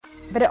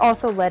but it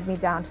also led me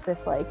down to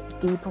this like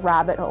deep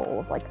rabbit hole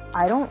of like,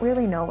 I don't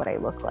really know what I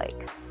look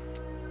like.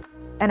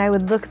 And I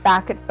would look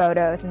back at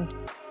photos, and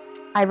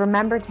I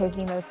remember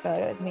taking those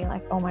photos and being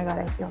like, oh my God,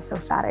 I feel so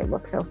fat. I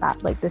look so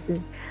fat. Like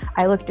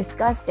I look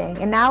disgusting.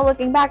 And now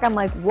looking back, I'm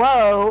like,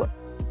 whoa,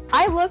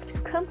 I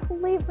looked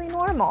completely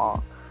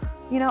normal.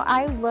 You know,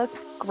 I looked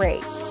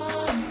great.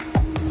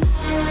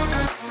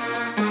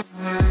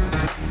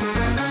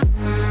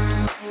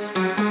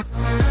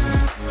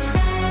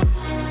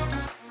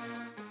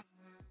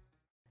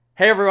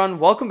 Hey everyone,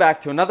 welcome back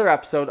to another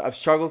episode of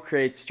Struggle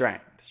Creates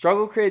Strength.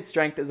 Struggle Creates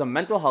Strength is a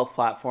mental health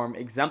platform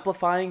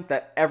exemplifying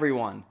that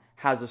everyone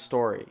has a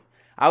story.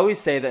 I always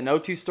say that no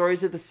two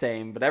stories are the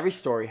same, but every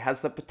story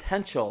has the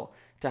potential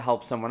to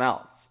help someone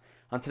else.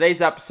 On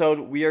today's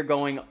episode, we are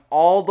going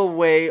all the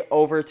way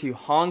over to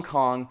Hong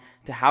Kong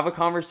to have a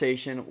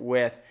conversation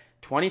with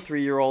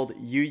 23-year-old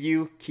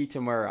Yuyu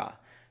Kitamura.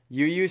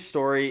 Yuyu's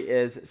story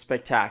is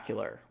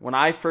spectacular. When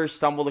I first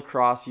stumbled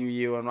across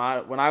Yuyu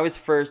and when I was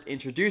first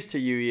introduced to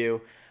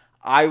Yuyu,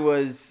 I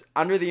was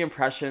under the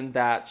impression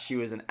that she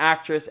was an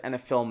actress and a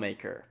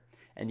filmmaker.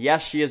 And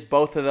yes, she is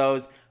both of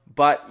those,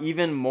 but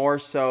even more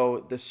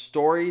so, the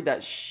story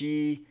that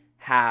she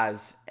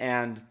has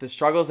and the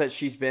struggles that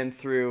she's been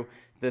through,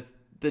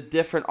 the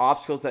different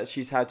obstacles that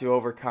she's had to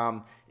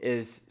overcome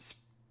is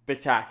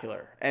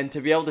spectacular. And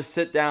to be able to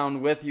sit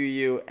down with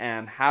Yuyu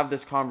and have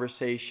this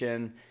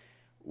conversation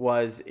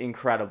was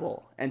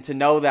incredible. And to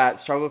know that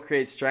Struggle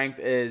Creates Strength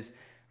is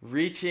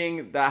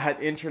reaching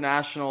that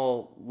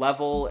international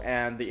level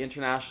and the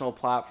international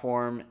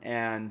platform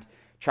and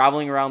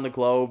traveling around the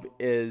globe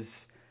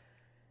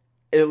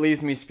it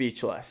leaves me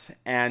speechless.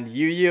 And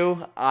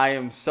Yuyu, I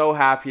am so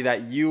happy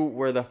that you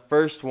were the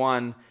first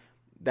one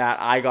that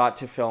I got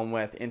to film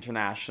with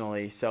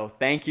internationally. So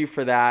thank you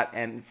for that.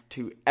 And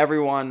to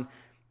everyone,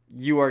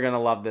 you are going to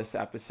love this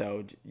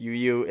episode.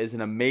 Yuyu is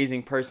an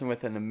amazing person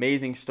with an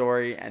amazing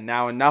story. And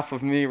now enough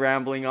of me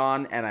rambling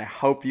on, and I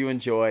hope you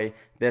enjoy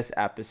this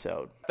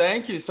episode.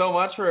 Thank you so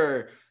much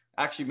for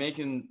actually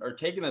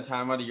taking the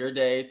time out of your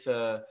day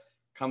to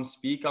come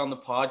speak on the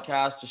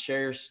podcast, to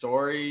share your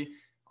story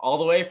all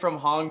the way from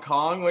Hong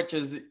Kong, which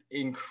is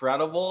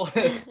incredible.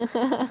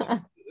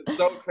 It's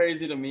so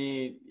crazy to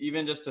me,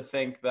 even just to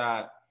think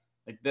that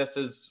like this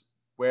is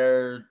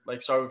where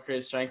like Struggle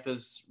Creates Strength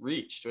is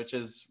reached, which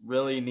is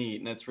really neat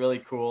and it's really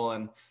cool.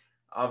 And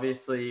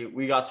obviously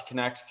we got to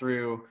connect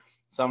through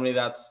somebody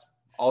that's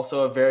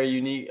also a very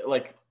unique,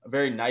 like a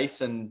very nice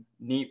and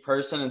neat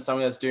person, and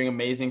somebody that's doing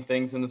amazing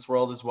things in this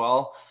world as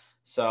well.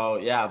 So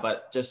yeah,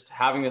 but just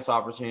having this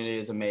opportunity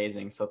is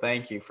amazing. So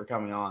thank you for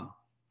coming on.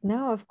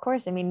 No, of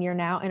course. I mean, you're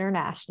now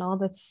international.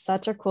 That's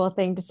such a cool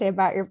thing to say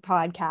about your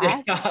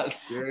podcast. Yeah,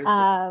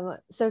 seriously.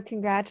 So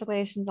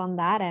congratulations on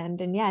that end.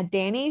 And yeah,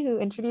 Danny, who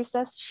introduced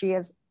us, she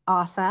is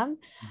awesome.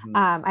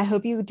 Mm-hmm. I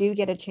hope you do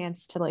get a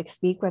chance to like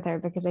speak with her,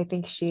 because I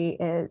think she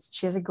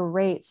has a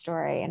great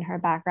story and her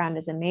background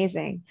is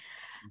amazing.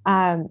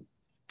 Mm-hmm.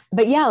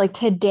 But yeah, like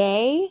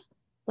today,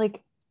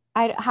 like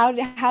how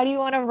do you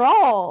want to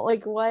roll?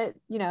 Like what,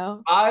 you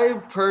know? I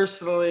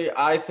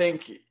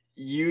think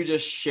you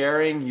just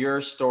sharing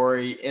your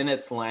story in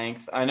its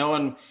length. I know,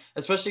 and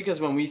especially because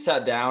when we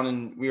sat down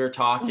and we were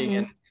talking,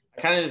 and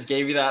I kind of just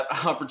gave you that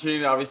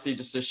opportunity, obviously,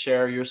 just to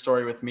share your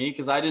story with me,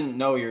 because I didn't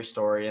know your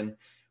story. And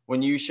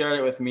when you shared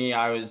it with me,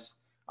 I was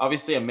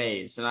obviously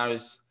amazed. And I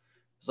was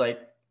like,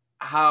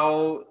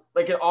 how,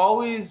 like it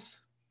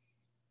always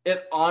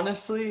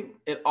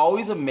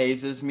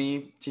amazes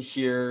me to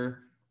hear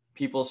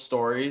people's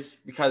stories,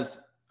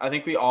 because I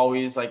think we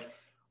always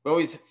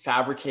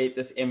fabricate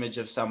this image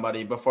of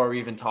somebody before we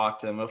even talk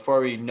to them, before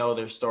we know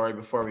their story,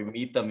 before we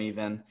meet them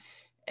even.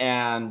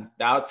 And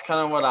that's kind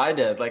of what I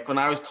did. Like when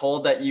I was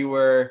told that you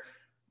were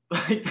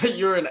like that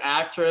you were an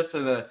actress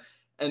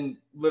and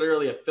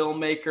literally a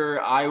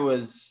filmmaker, I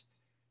was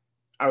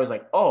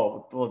like,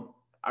 oh, well,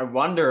 I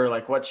wonder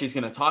like what she's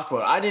going to talk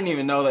about. I didn't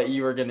even know that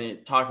you were going to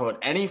talk about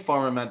any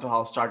form of mental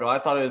health struggle. I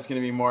thought it was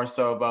going to be more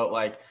so about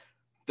like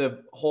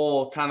the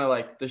whole kind of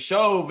like the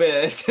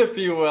showbiz, if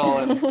you will.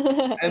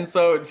 And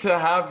so to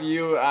have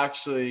you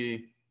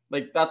actually,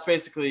 like, that's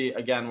basically,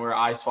 again, where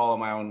I swallow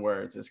my own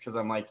words, is because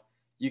I'm like,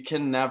 you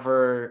can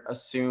never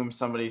assume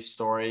somebody's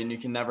story and you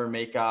can never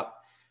make up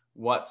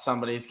what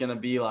somebody's going to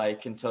be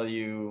like until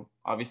you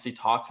obviously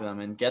talk to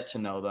them and get to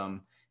know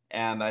them.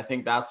 And I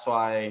think that's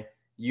why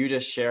you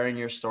just sharing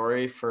your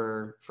story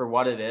for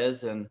what it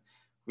is. And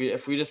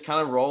if we just kind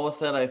of roll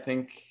with it, I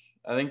think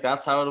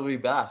that's how it'll be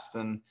best.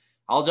 And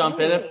I'll jump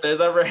in if there's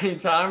ever any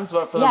times,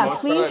 but for the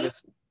most part,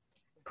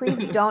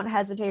 please don't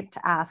hesitate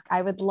to ask.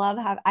 I would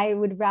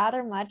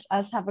rather much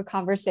us have a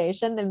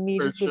conversation than me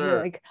just give you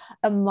like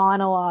a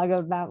monologue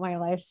about my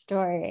life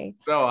story.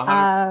 No,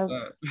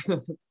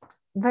 100%.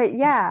 But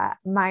yeah,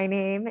 my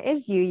name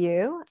is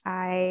Yuyu.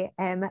 I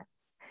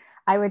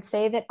would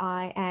say that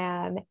I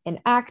am an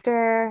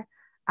actor,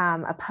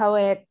 a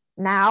poet,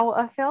 now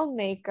a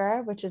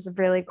filmmaker, which is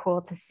really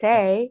cool to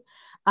say.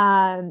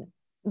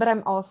 But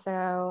I'm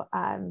also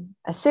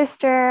a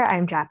sister.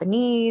 I'm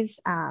Japanese.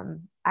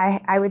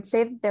 I would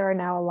say that there are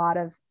now a lot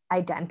of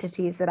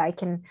identities that I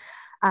can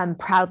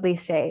proudly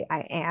say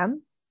I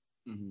am.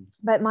 Mhm.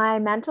 But my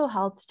mental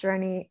health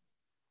journey,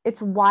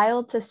 it's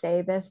wild to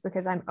say this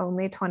because I'm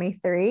only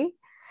 23,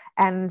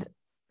 and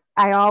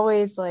I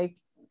always like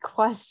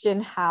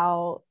question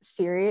how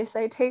serious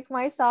I take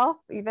myself,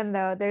 even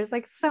though there's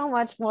like so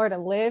much more to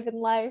live in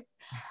life.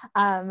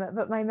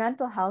 But my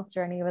mental health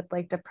journey with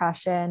like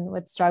depression,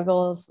 with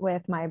struggles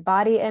with my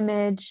body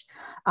image,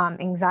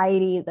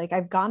 anxiety, like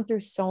I've gone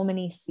through so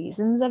many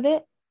seasons of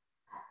it.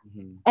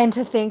 Mhm. And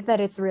to think that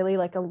it's really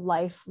like a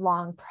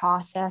lifelong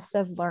process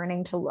of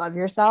learning to love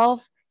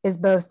yourself is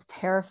both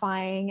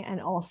terrifying and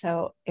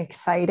also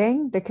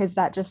exciting, because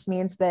that just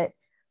means that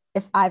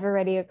if I've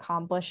already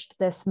accomplished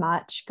this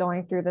much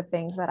going through the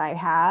things that I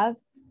have,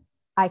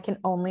 I can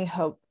only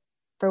hope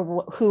for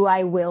who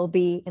I will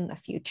be in the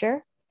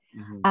future.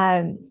 Mhm.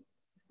 Um,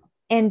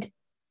 and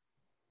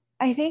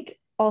I think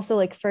also,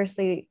 like,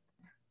 firstly,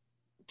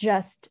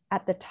 just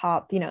at the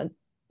top,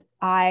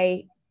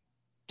 I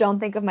don't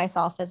think of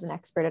myself as an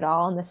expert at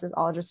all. And this is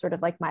all just sort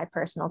of like my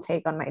personal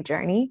take on my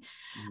journey.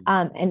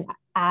 Mhm. And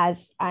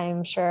as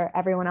I'm sure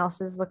everyone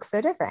else's looks so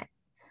different.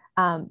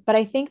 But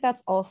I think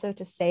that's also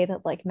to say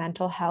that like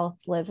mental health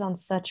lives on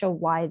such a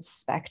wide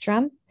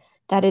spectrum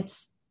that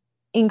it's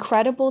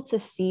incredible to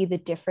see the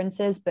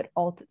differences, but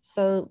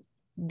also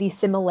the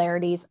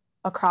similarities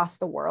across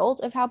the world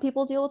of how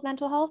people deal with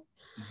mental health.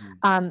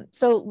 Mhm.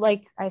 So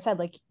like I said,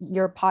 like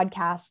your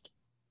podcast,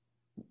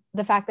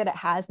 the fact that it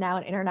has now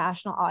an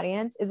international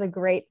audience is a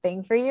great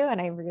thing for you.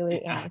 And I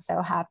really Yeah. am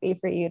so happy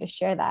for you to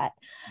share that.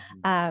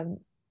 Mhm.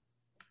 Um,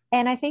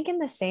 and I think in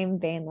the same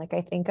vein, like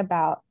I think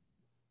about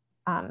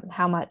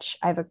how much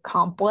I've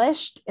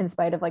accomplished in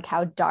spite of like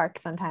how dark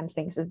sometimes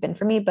things have been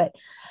for me. But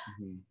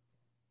Mhm.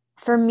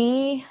 for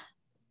me,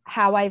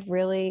 how I've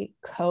really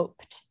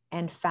coped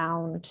and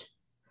found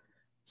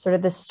sort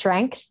of the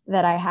strength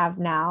that I have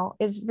now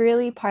is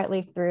really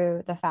partly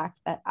through the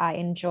fact that I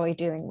enjoy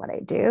doing what I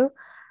do.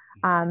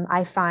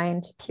 I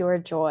find pure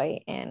joy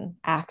in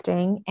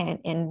acting and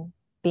in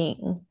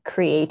being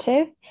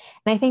creative.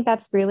 And I think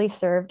that's really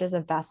served as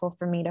a vessel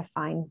for me to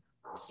find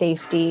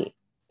safety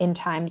in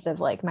times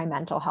of like my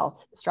mental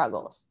health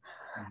struggles.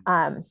 Mhm.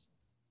 Um,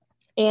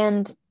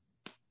 and,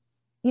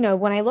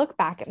 when I look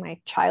back at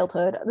my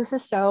childhood, this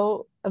is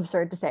so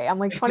absurd to say. I'm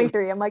like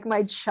 23. I'm like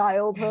my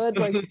childhood,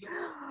 like,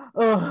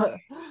 ugh.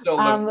 Still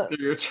living Um,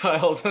 through your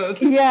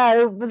childhood. yeah,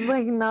 it was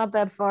like not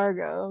that far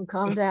ago.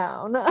 Calm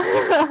down.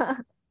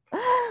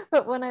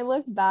 But when I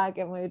look back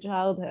at my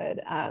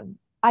childhood,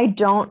 I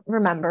don't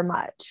remember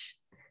much.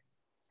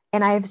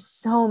 And I have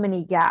so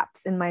many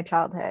gaps in my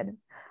childhood.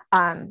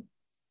 Um,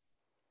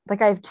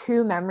 like I have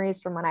two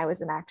memories from when I was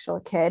an actual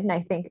kid. And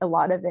I think a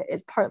lot of it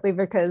is partly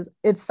because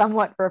it's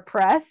somewhat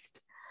repressed.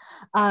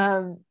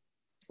 Um,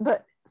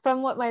 but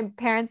from what my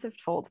parents have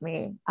told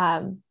me,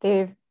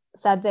 they've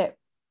said that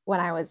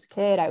when I was a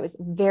kid, I was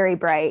very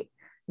bright,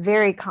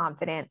 very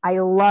confident. I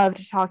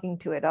loved talking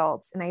to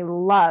adults, and I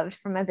loved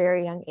from a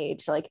very young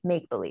age like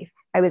make believe.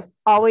 I was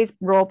always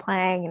role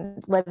playing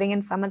and living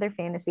in some other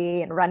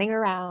fantasy and running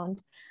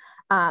around,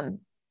 um,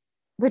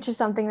 which is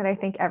something that I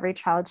think every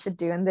child should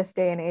do in this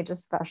day and age,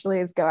 especially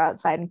is go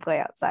outside and play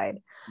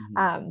outside. Mhm.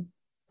 Um,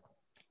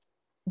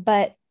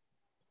 but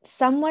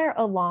somewhere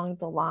along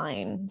the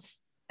lines,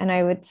 and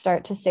I would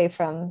start to say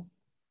from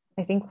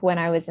I think when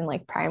I was in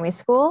like primary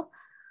school,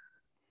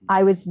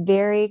 I was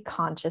very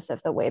conscious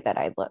of the way that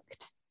I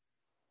looked.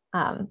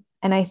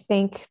 And I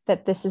think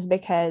that this is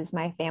because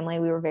my family,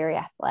 we were very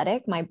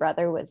athletic. My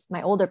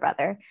older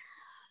brother,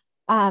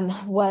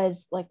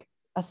 was like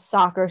a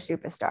soccer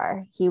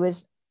superstar. He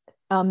was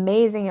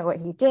amazing at what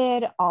he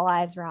did. All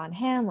eyes were on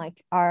him.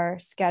 Like our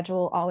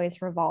schedule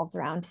always revolved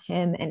around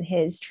him and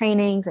his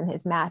trainings and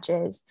his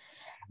matches.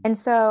 And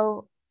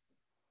so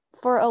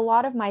for a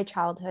lot of my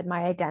childhood,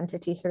 my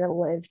identity sort of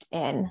lived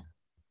in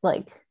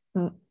like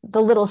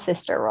the little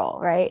sister role,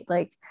 right?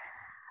 Like,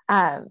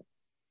 um,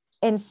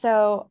 and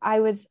so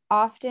I was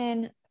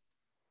often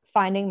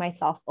finding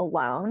myself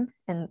alone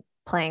and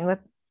playing with,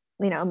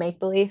 make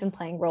believe and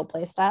playing role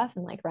play stuff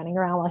and like running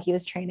around while he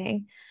was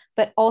training.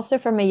 But also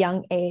from a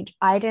young age,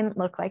 I didn't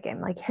look like him.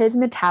 Like his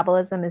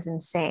metabolism is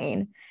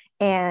insane.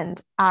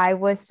 And I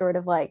was sort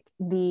of like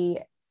the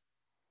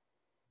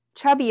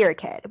chubbier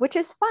kid, which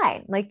is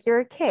fine. Like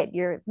you're a kid,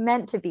 you're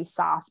meant to be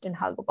soft and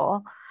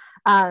huggable.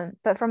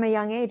 But from a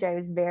young age, I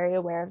was very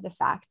aware of the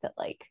fact that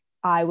like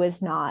I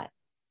was not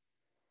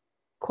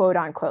quote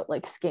unquote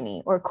like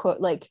skinny or quote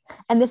like,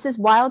 and this is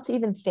wild to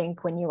even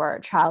think when you are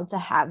a child to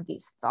have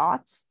these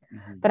thoughts.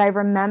 Mhm. But I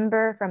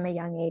remember from a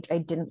young age, I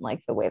didn't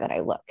like the way that I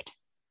looked.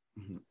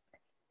 Mhm.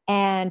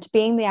 And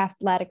being the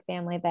athletic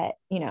family that,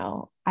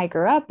 I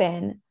grew up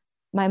in,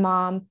 my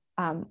mom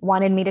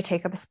wanted me to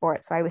take up a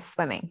sport. So I was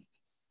swimming.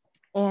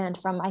 And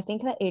from I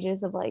think the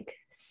ages of like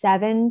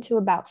 7 to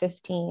about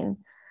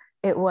 15,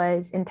 it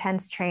was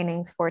intense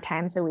trainings 4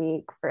 times a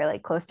week for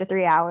like close to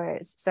 3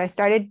 hours. So I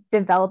started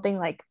developing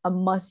like a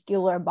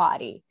muscular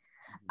body,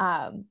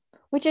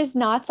 which is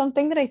not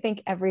something that I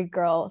think every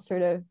girl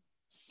sort of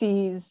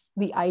sees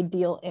the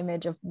ideal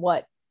image of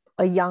what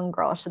a young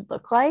girl should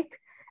look like,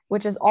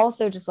 which is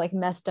also just like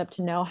messed up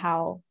to know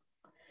how,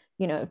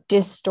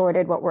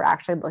 distorted what we're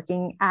actually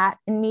looking at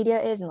in media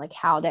is, and like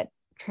how that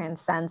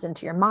transcends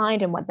into your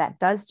mind and what that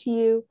does to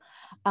you.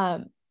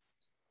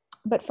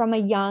 But from a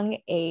young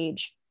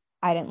age,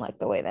 I didn't like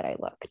the way that I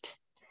looked.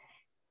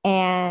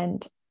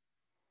 And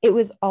it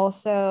was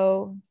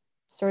also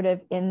sort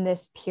of in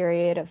this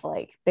period of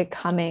like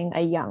becoming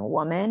a young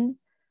woman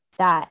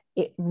that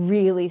it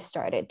really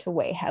started to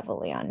weigh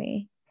heavily on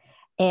me.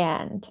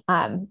 And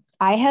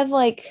I have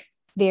like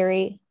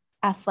very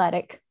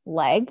athletic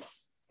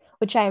legs,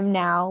 which I'm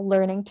now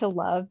learning to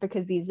love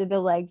because these are the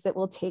legs that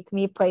will take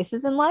me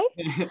places in life.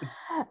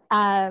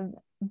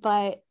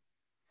 But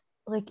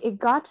like it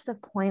got to the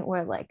point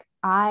where like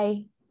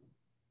I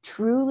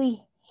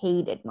truly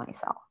hated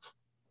myself.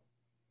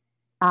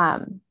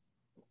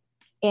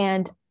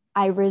 And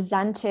I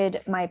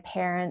resented my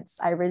parents.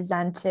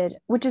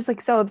 Which is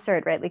like so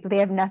absurd, right? Like they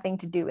have nothing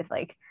to do with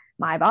like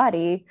my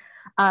body.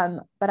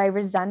 But I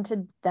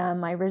resented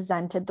them. I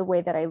resented the way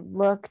that I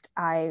looked.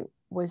 I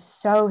was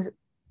so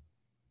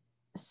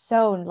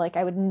like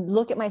I would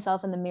look at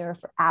myself in the mirror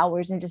for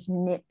hours and just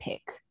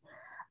nitpick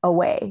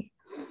away.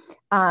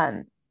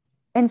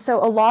 And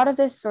so a lot of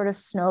this sort of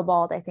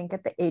snowballed, I think,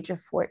 at the age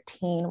of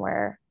 14,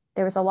 where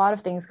there was a lot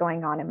of things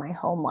going on in my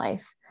home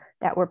life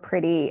that were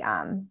pretty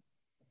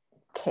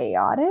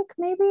chaotic,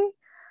 maybe.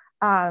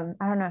 I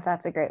don't know if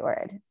that's a great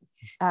word.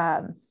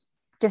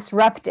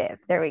 Disruptive.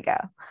 There we go.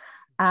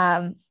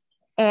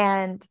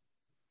 And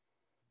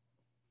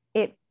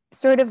it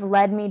sort of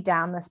led me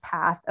down this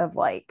path of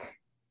like,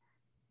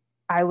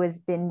 I was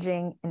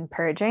binging and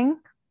purging.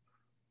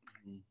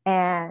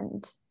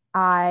 And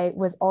I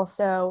was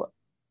also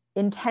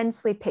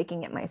intensely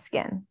picking at my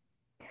skin.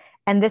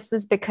 And this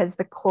was because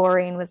the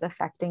chlorine was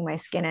affecting my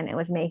skin and it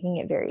was making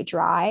it very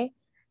dry.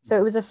 So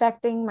it was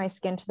affecting my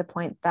skin to the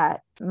point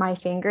that my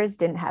fingers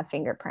didn't have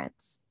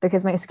fingerprints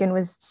because my skin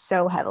was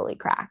so heavily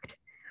cracked.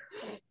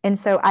 And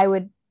so I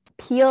would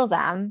peel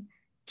them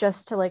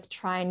just to like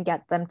try and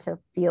get them to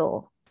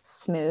feel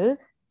smooth,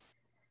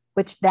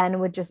 which then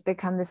would just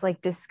become this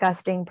like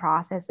disgusting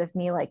process of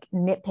me like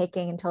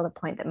nitpicking until the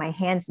point that my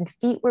hands and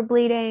feet were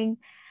bleeding.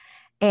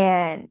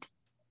 And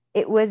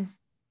it was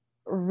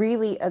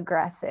really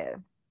aggressive.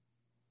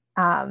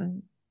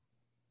 And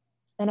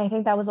I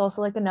think that was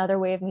also like another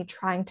way of me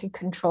trying to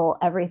control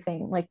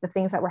everything, like the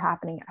things that were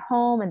happening at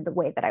home and the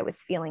way that I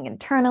was feeling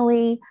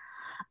internally.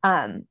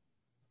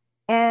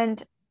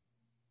 And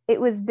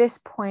it was this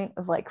point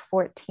of like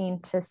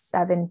 14 to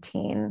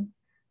 17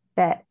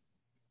 that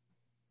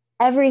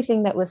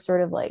everything that was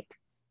sort of like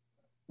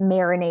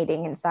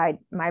marinating inside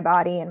my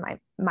body and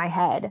my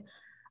head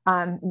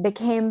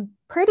became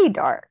pretty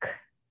dark.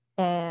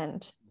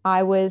 And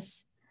I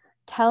was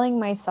telling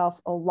myself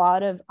a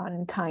lot of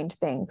unkind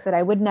things that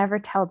I would never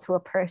tell to a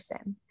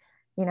person.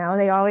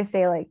 They always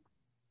say like,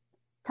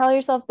 tell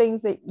yourself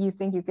things that you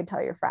think you could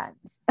tell your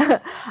friends.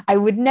 I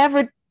would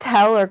never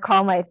tell or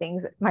call my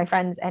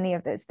friends, any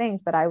of those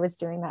things, but I was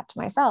doing that to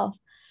myself.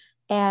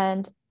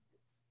 And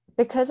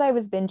because I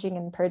was binging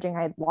and purging,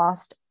 I had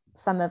lost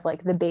some of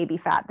like the baby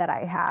fat that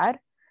I had.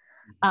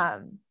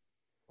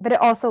 But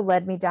it also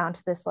led me down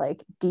to this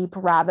like deep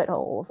rabbit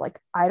hole of like,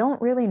 I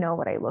don't really know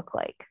what I look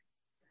like.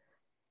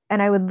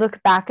 And I would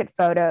look back at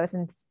photos,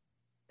 and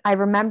I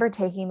remember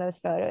taking those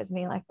photos and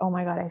being like, oh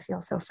my God, I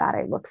feel so fat.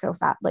 I look so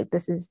fat. Like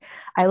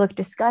I look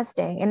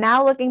disgusting. And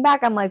now looking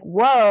back, I'm like,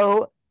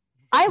 whoa,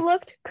 I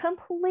looked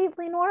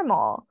completely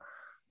normal.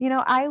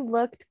 I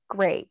looked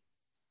great.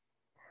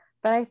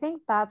 But I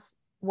think that's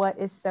what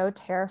is so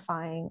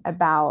terrifying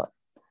about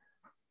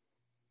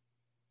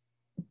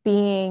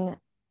being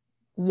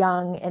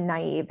young and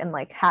naive and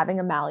like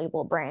having a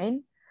malleable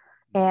brain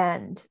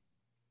and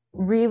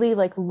really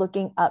like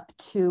looking up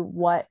to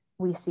what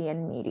we see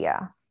in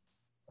media,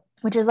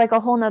 which is like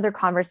a whole nother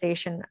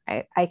conversation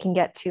I can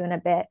get to in a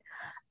bit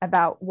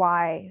about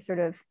why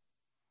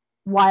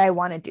I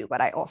want to do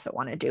what I also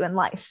want to do in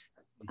life.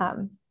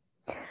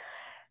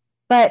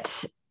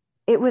 But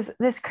it was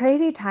this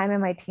crazy time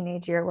in my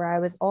teenage year where I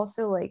was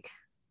also like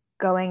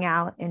going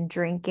out and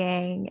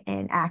drinking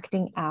and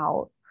acting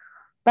out.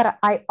 But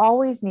I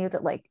always knew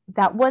that like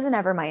that wasn't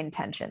ever my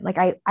intention. Like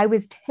I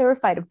was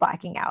terrified of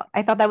blacking out.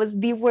 I thought that was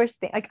the worst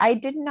thing. Like I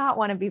did not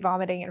want to be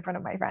vomiting in front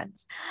of my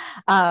friends.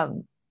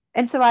 And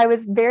so I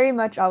was very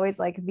much always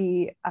like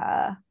the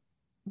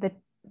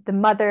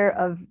mother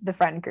of the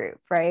friend group,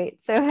 right?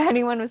 So if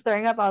anyone was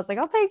throwing up, I was like,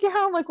 I'll take you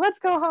home. Like, let's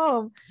go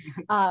home.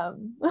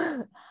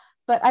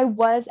 But I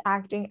was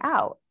acting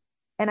out,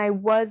 and I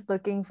was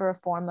looking for a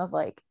form of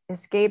like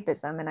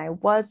escapism, and I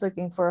was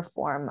looking for a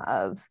form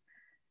of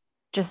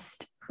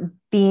just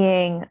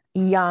being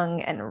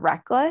young and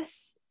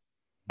reckless.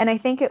 And I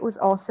think it was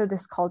also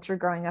this culture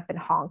growing up in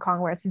Hong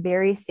Kong where it's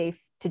very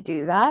safe to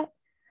do that.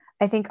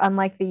 I think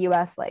unlike the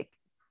US, like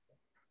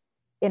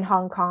in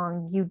Hong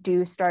Kong, you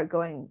do start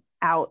going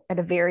out at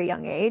a very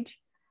young age,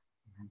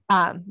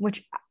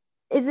 which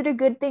is it a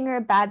good thing or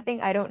a bad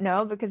thing? I don't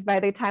know, because by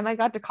the time I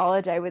got to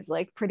college, I was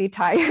like pretty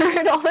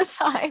tired all the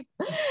time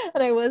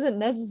and I wasn't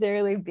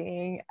necessarily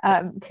being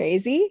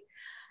crazy.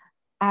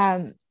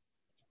 Um,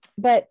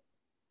 but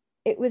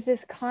it was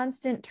this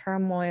constant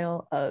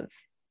turmoil of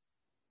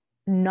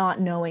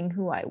not knowing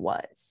who I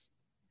was,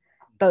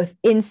 both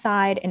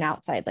inside and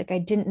outside. Like I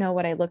didn't know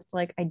what I looked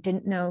like. I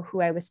didn't know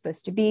who I was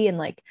supposed to be. And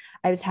like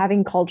I was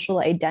having cultural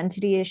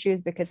identity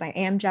issues because I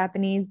am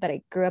Japanese, but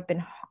I grew up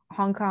in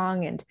Hong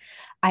Kong and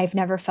I've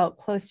never felt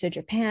close to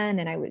Japan.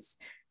 And I was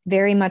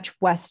very much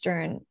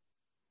Western.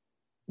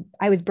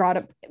 I was brought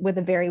up with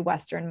a very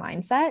Western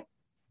mindset.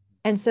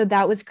 And so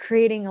that was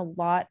creating a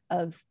lot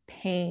of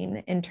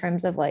pain in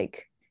terms of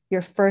like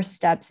your first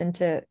steps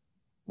into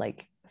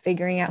like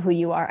figuring out who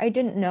you are. I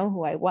didn't know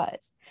who I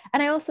was.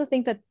 And I also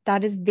think that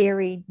that is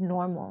very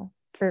normal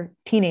for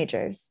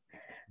teenagers.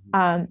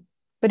 Um,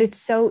 but it's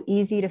so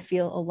easy to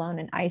feel alone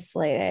and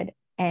isolated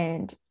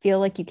and feel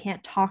like you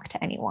can't talk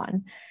to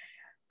anyone.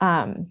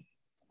 Um,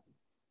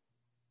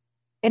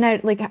 and I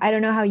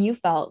don't know how you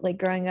felt like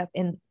growing up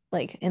in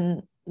like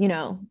in, you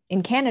know,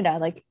 in Canada,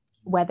 like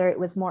whether it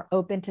was more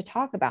open to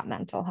talk about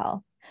mental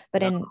health,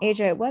 but No. in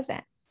Asia, it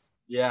wasn't.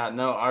 Yeah,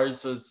 no,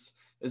 ours was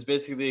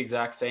basically the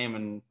exact same.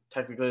 And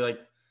technically, like,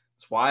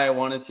 it's why I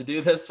wanted to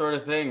do this sort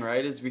of thing,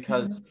 right? Is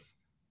because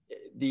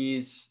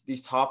these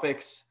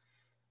topics,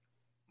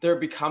 they're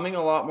becoming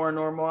a lot more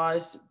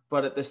normalized,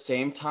 but at the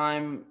same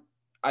time,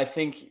 I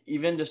think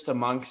even just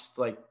amongst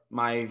like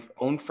my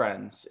own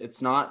friends,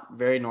 it's not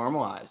very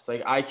normalized.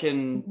 Like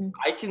Mm-hmm.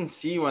 I can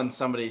see when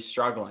somebody's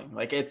struggling.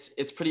 Like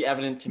it's pretty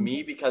evident to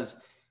me because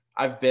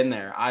I've been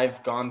there.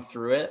 I've gone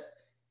through it.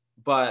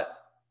 But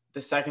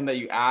the second that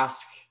you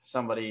ask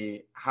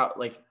somebody how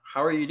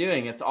are you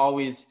doing, it's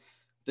always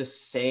the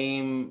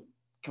same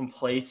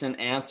complacent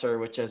answer,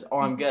 which is, oh,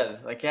 I'm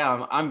good. Like,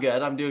 yeah, I'm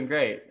good. I'm doing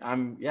great.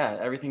 Yeah,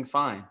 everything's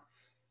fine.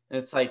 And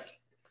it's like,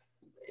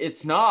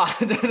 it's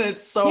not, and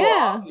it's so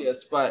Yeah.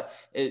 obvious, but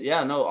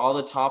yeah, no, all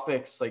the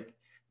topics, like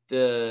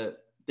they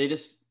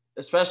just,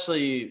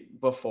 especially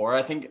before,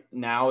 I think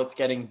now it's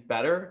getting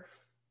better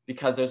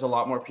because there's a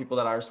lot more people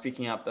that are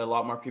speaking up. There are a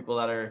lot more people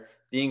that are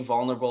being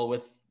vulnerable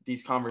with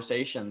these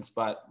conversations.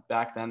 But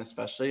back then,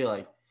 especially,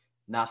 like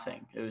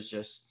nothing. It was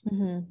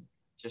Mm-hmm.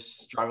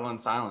 just struggle in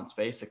silence,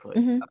 basically.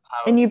 Mm-hmm. That's how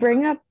And it. you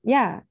bring up,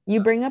 yeah,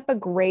 you bring up a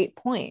great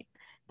point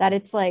that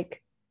it's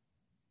like,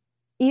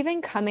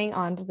 even coming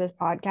onto this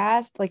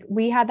podcast, like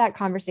we had that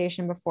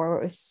conversation before where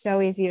it was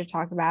so easy to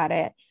talk about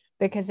it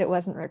because it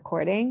wasn't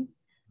recording.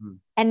 Hmm.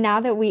 And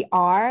now that we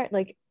are,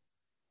 like,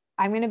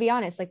 I'm going to be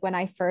honest, like when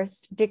I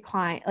first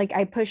declined, like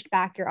I pushed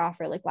back your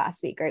offer like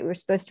last week, right? We were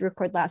supposed to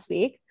record last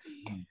week.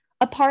 Hmm.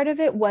 A part of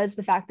it was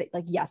the fact that,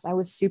 like, yes, I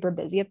was super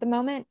busy at the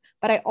moment,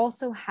 but I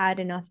also had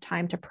enough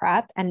time to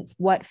prep. And it's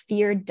what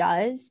fear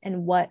does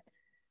and what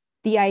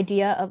the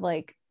idea of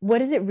like, what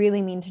does it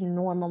really mean to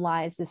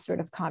normalize this sort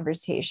of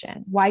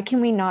conversation? Why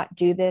can we not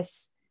do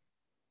this?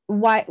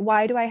 Why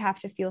do I have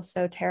to feel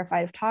so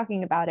terrified of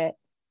talking about it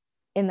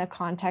in the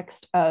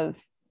context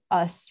of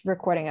us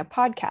recording a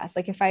podcast?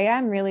 Like if I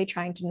am really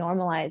trying to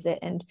normalize it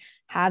and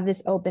have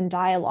this open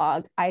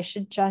dialogue, I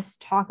should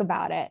just talk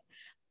about it.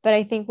 But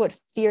I think what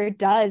fear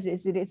does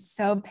is it is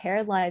so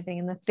paralyzing,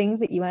 and the things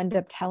that you end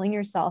up telling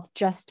yourself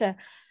just to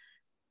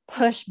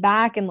push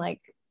back and like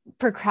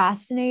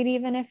procrastinate,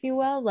 even if you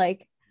will,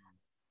 like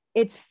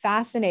it's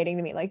fascinating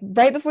to me. Like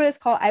right before this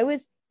call, I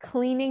was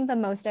cleaning the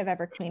most I've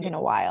ever cleaned in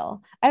a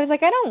while. I was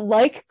like, I don't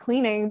like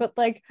cleaning, but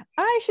like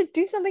I should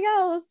do something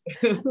else.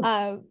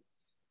 Um,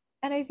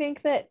 and I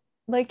think that,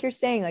 like you're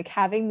saying, like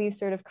having these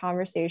sort of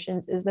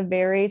conversations is the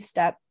very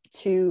step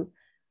to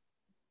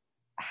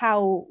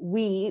how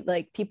we,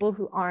 like people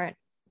who aren't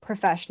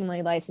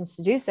professionally licensed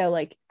to do so,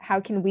 like how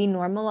can we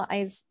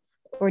normalize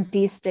or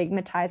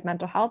destigmatize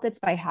mental health? It's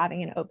by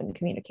having an open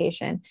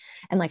communication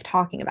and like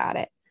talking about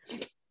it.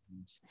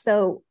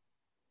 So,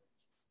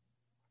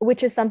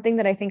 which is something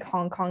that I think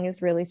Hong Kong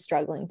is really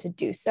struggling to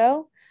do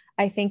so.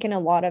 I think in a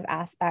lot of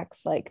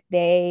aspects, like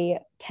they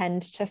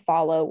tend to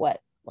follow what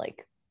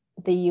like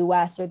the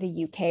US or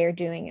the UK are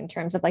doing in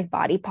terms of like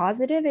body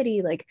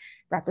positivity, like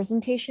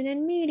representation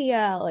in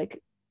media, like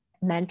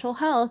mental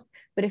health.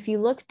 But if you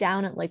look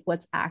down at like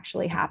what's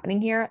actually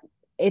happening here,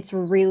 it's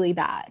really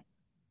bad.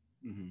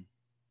 Mm-hmm.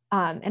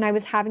 And I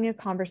was having a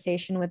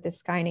conversation with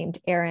this guy named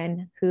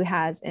Aaron, who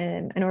has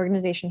an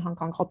organization in Hong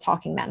Kong called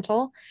Talking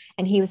Mental.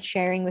 And he was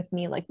sharing with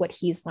me like what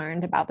he's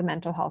learned about the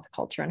mental health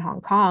culture in Hong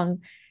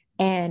Kong.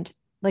 And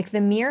like the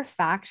mere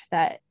fact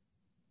that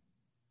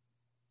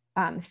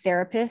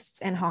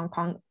therapists in Hong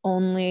Kong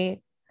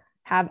only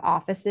have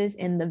offices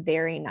in the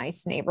very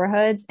nice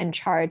neighborhoods and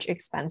charge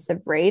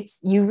expensive rates,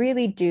 you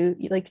really do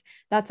like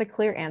that's a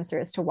clear answer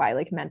as to why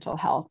like mental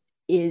health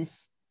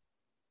is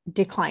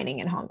declining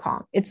in Hong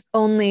Kong. It's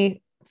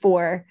only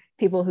for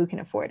people who can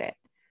afford it.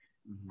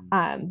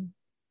 Mm-hmm.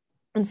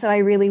 And so I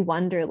really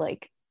wonder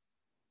like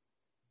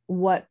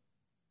what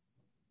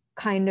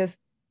kind of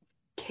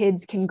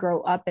kids can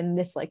grow up in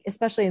this, like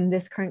especially in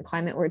this current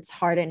climate where it's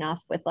hard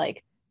enough with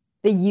like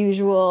the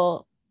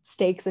usual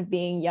stakes of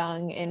being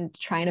young and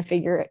trying to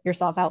figure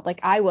yourself out like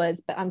I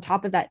was. But on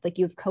top of that, like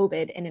you have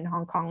COVID, and in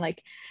Hong Kong,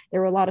 like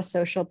there were a lot of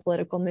social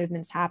political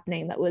movements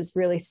happening that was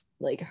really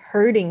like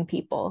hurting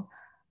people.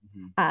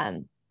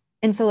 Mhm.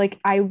 And so like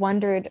I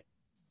wondered,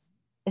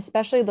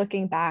 especially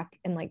looking back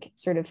and like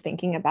sort of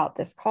thinking about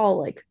this call,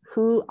 like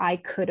who I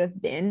could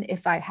have been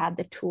if I had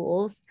the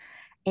tools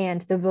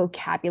and the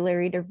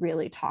vocabulary to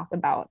really talk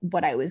about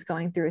what I was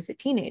going through as a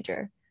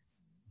teenager.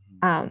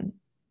 Um,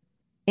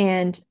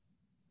 and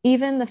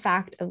even the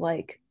fact of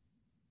like,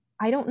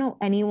 I don't know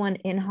anyone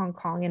in Hong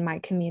Kong in my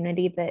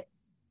community that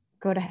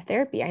go to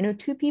therapy. I know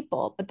two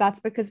people, but that's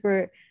because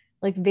we're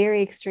like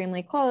very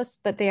extremely close,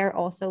 but they are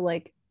also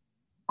like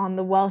on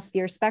the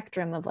wealthier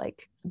spectrum of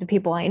like the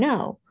people I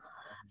know.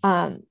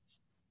 Um,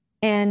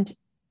 and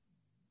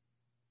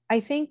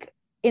I think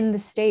in the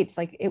States,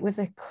 like it was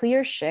a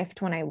clear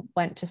shift when I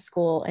went to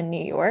school in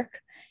New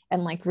York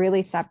and like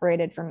really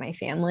separated from my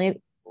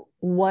family,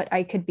 what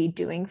I could be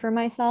doing for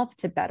myself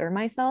to better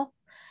myself.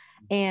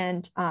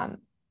 And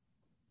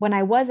when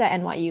I was at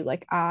NYU,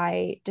 like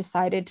I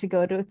decided to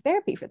go to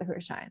therapy for the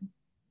first time.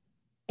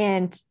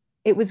 And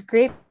it was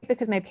great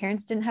because my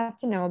parents didn't have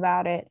to know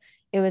about it.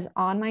 It was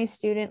on my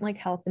student like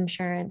health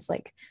insurance.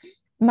 Like,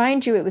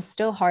 mind you, it was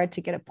still hard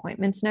to get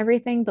appointments and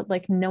everything, but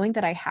like knowing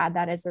that I had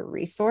that as a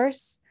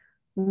resource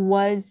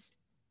was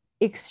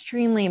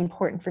extremely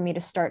important for me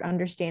to start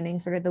understanding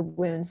sort of the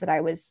wounds that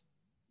I was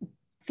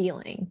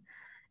feeling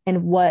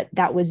and what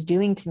that was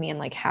doing to me and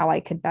like how I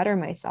could better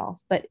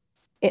myself. But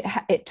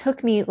it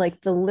took me like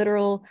the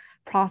literal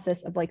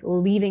process of like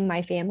leaving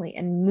my family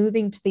and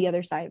moving to the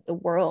other side of the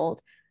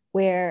world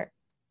where,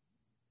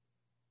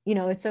 you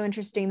know, it's so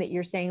interesting that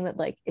you're saying that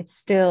like it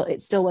still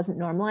wasn't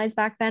normalized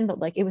back then, but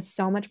like it was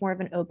so much more of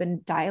an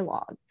open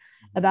dialogue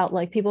about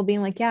like people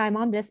being like, yeah, I'm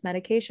on this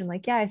medication,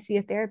 like yeah, I see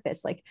a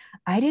therapist. Like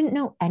I didn't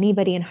know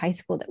anybody in high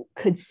school that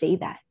could say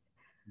that.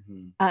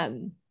 Mhm.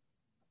 um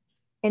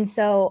and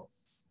so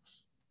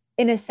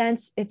in a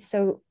sense, it's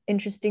so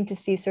interesting to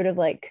see sort of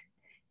like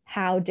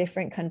how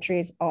different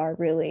countries are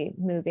really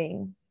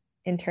moving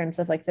in terms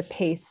of like the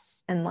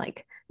pace and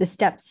like the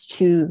steps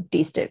to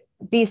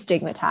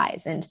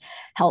destigmatize and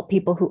help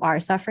people who are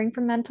suffering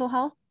from mental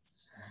health.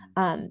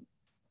 Um,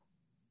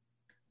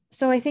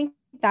 so I think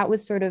that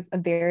was sort of a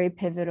very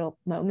pivotal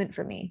moment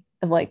for me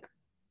of like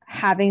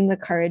having the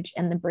courage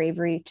and the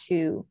bravery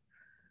to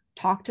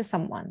talk to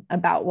someone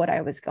about what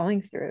I was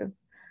going through.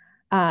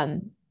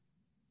 Um,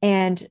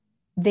 and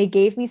they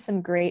gave me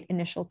some great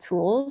initial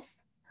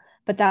tools,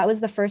 but that was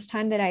the first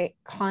time that I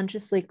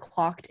consciously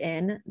clocked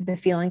in the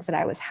feelings that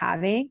I was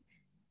having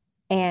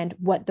and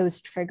what those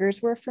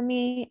triggers were for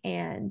me,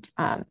 and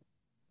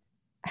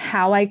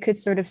how I could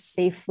sort of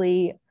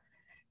safely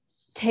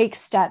take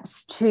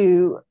steps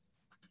to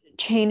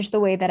change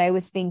the way that I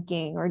was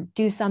thinking or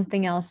do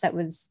something else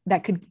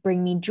that could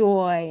bring me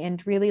joy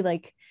and really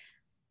like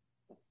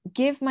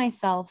give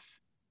myself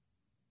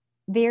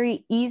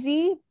very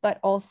easy but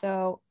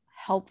also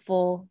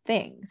helpful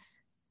things.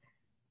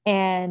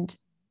 And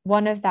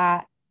one of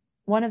that,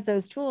 one of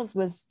those tools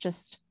was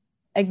just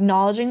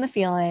acknowledging the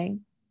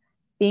feeling,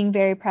 being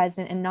very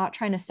present and not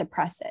trying to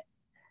suppress it.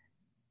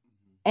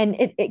 And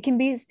it can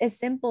be as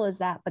simple as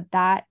that, but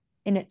that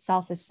in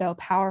itself is so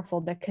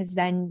powerful because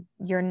then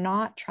you're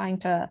not trying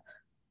to,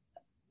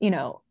 you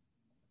know,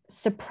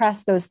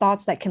 suppress those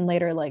thoughts that can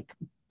later like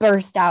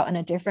burst out in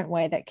a different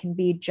way that can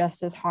be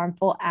just as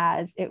harmful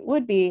as it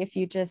would be if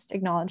you just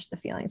acknowledge the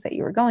feelings that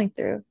you were going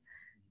through.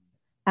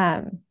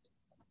 Um,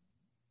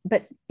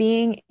 but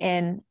being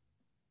in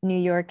New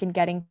York and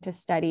getting to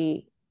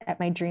study at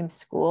my dream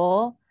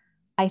school,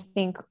 I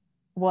think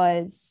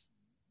was,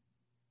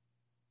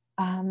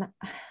 um,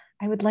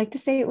 I would like to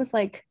say it was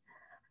like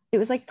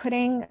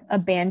putting a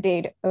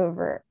band-aid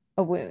over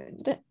a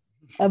wound,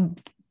 a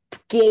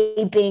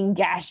gaping,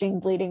 gashing,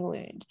 bleeding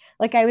wound.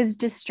 Like I was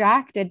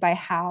distracted by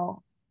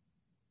how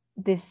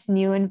this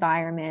new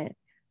environment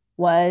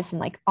was and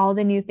like all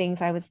the new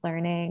things I was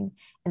learning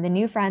and the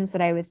new friends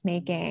that I was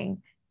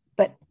making.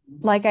 But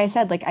like I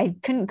said, like I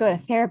couldn't go to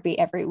therapy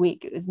every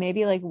week. It was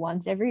maybe like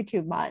once every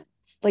 2 months.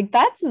 Like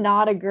that's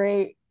not a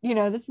great, you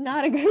know, that's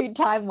not a great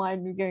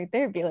timeline for going to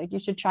therapy. Like you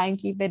should try and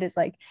keep it as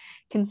like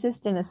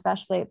consistent,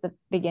 especially at the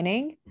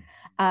beginning.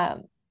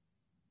 Um,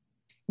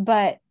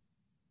 but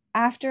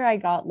after I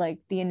got like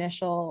the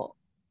initial,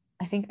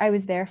 I think I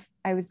was there,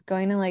 I was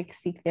going to like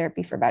seek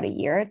therapy for about a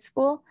year at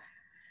school.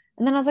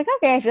 And then I was like,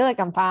 okay, I feel like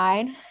I'm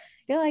fine.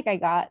 I feel like I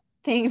got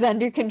things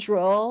under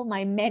control.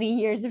 My many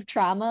years of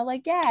trauma,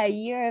 like, yeah, a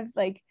year of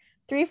like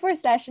 3 or 4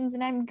 sessions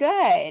and I'm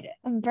good.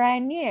 I'm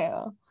brand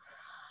new.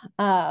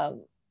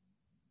 Um,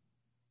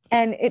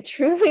 and it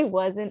truly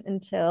wasn't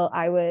until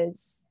I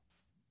was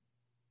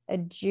a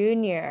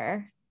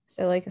junior,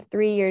 so like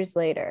 3 years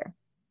later,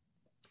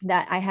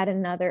 that I had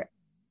another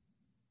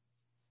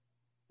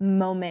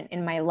moment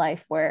in my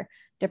life where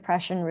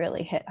depression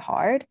really hit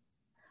hard.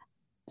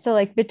 So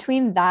like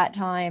between that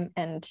time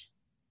and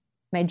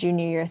my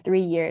junior year,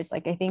 3 years,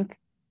 like I think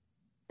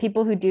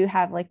people who do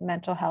have like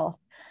mental health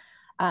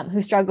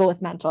who struggle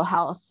with mental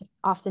health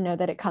often know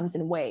that it comes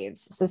in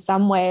waves. So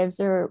some waves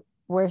are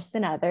worse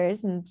than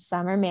others and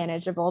some are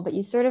manageable, but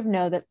you sort of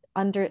know that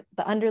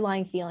the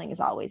underlying feeling is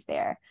always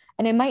there,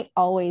 and it might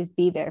always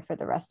be there for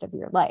the rest of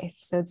your life.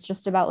 So it's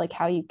just about like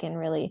how you can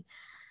really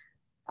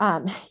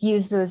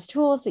use those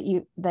tools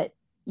that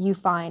you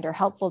find are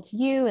helpful to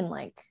you, and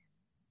like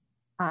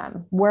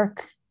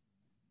work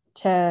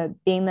to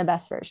being the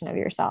best version of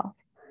yourself.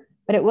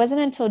 But it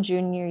wasn't until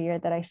junior year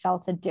that I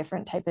felt a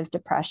different type of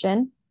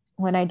depression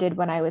when I did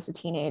when I was a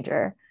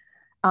teenager.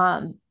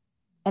 Um,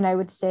 and I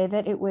would say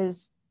that it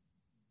was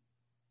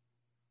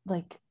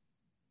like,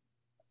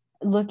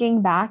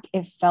 looking back,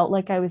 it felt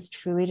like I was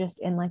truly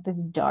just in like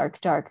this dark,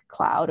 dark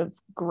cloud of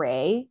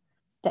gray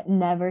that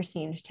never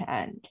seemed to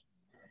end.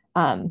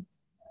 Um,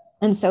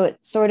 and so it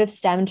sort of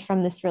stemmed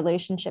from this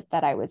relationship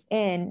that I was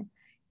in,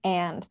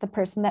 and the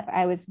person that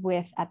I was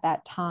with at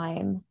that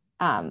time.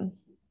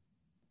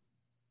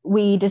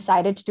 We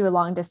decided to do a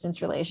long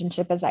distance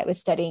relationship as I was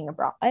studying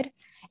abroad.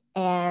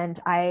 And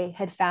I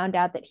had found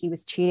out that he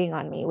was cheating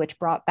on me, which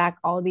brought back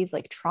all these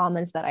like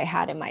traumas that I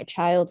had in my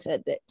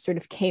childhood that sort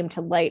of came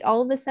to light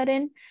all of a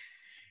sudden.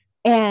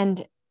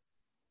 And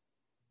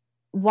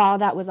while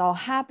that was all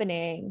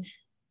happening,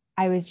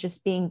 I was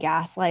just being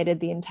gaslighted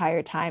the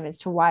entire time as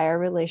to why our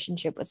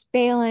relationship was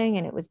failing.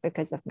 And it was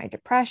because of my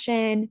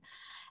depression.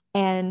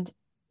 And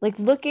like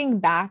looking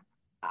back,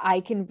 I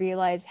can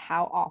realize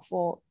how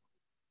awful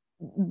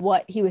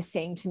what he was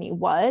saying to me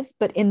was.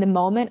 But in the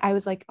moment, I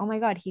was like, oh my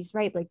God, he's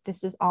right. Like,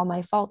 this is all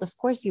my fault. Of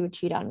course, he would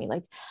cheat on me.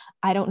 Like,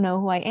 I don't know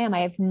who I am. I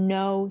have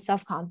no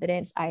self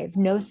confidence. I have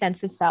no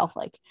sense of self.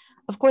 Like,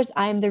 of course,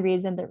 I'm the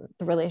reason that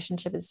the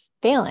relationship is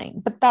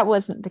failing. But that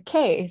wasn't the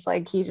case.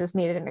 Like, he just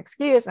needed an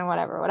excuse and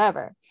whatever,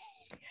 whatever.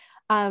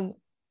 Um,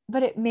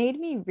 but it made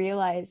me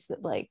realize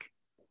that, like,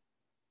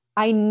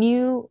 I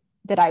knew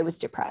that I was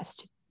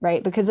depressed,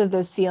 right? Because of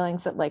those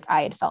feelings that like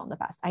I had felt in the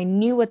past. I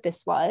knew what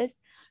this was,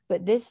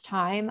 but this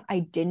time I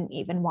didn't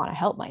even want to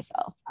help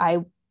myself.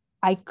 I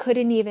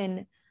couldn't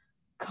even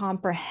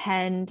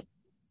comprehend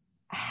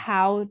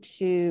how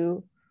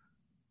to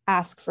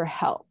ask for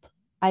help.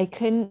 I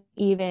couldn't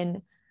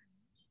even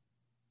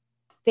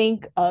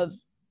think of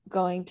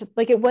going to,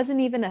 like, it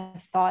wasn't even a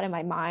thought in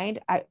my mind.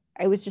 I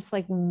was just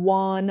like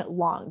one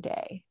long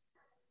day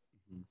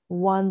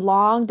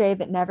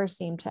that never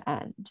seemed to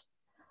end.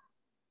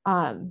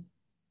 Um,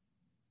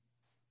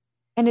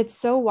 and it's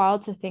so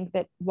wild to think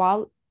that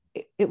while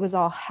it was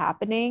all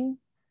happening,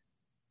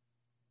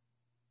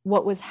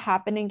 what was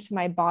happening to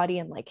my body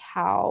and like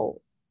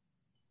how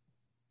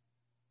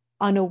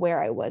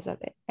unaware I was of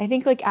it. I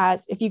think like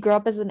as if you grow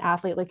up as an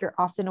athlete, like you're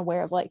often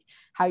aware of like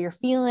how you're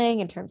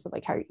feeling in terms of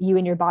like how you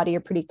and your body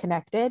are pretty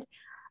connected.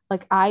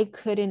 Like I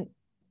couldn't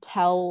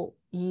tell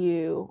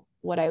you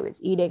what I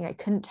was eating. I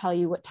couldn't tell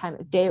you what time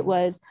of day it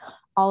was.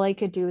 All I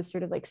could do was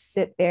sort of like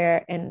sit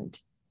there and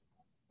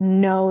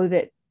know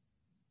that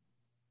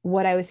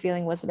what I was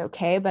feeling wasn't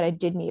okay, but I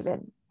didn't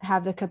even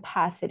have the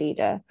capacity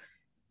to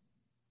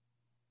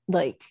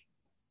like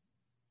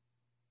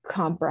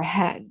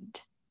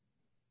comprehend.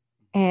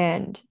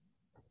 And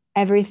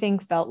everything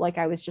felt like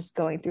I was just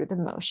going through the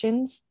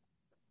motions.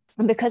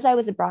 And because I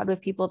was abroad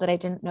with people that I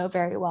didn't know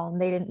very well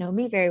and they didn't know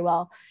me very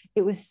well,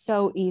 it was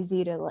so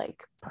easy to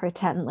like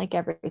pretend like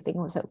everything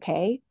was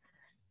okay.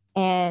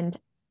 And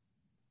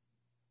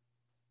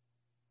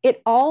it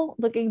all,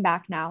 looking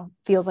back now,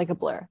 feels like a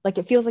blur. Like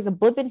it feels like a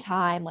blip in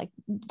time. Like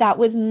that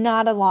was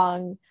not a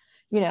long,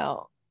 you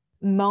know,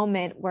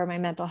 moment where my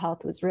mental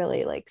health was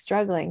really like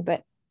struggling.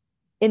 But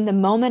in the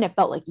moment, it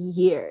felt like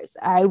years.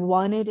 I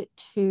wanted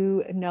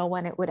to know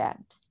when it would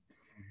end.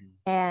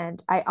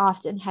 And I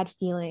often had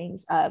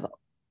feelings of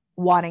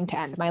wanting to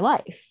end my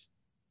life.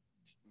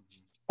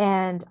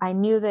 And I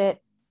knew that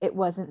it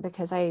wasn't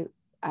because I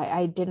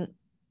didn't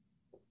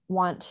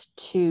want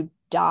to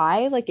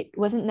die. Like it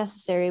wasn't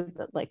necessarily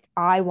that like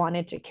I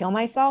wanted to kill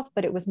myself,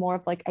 but it was more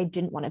of like I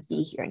didn't want to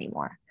be here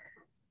anymore.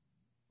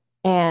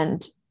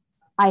 And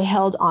I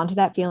held on to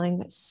that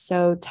feeling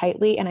so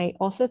tightly. And I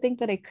also think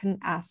that I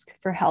couldn't ask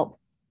for help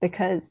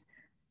because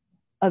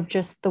of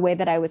just the way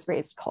that I was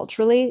raised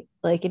culturally.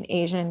 Like in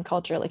Asian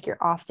culture, like you're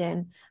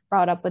often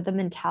brought up with the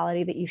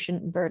mentality that you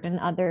shouldn't burden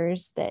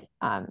others, that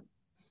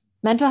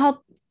mental health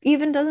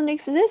even doesn't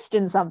exist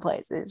in some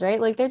places, right?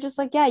 Like they're just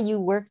like, yeah, you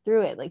work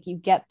through it, like you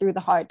get through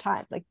the hard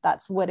times. Like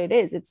that's what it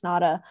is. It's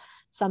not a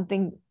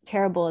something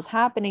terrible is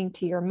happening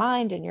to your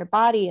mind and your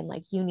body and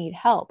like you need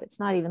help. It's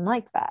not even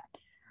like that.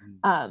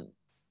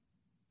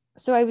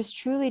 So I was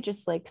truly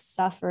just like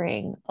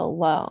suffering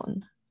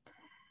alone.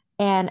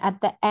 And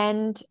at the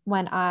end,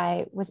 when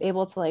I was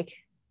able to like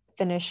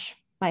finish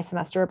my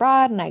semester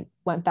abroad and I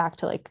went back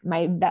to like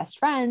my best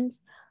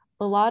friends,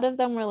 a lot of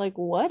them were like,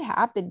 what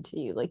happened to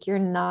you? Like, you're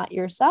not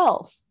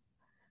yourself.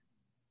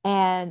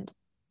 And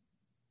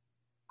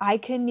I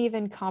couldn't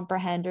even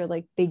comprehend or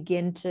like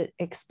begin to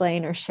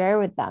explain or share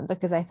with them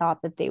because I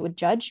thought that they would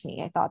judge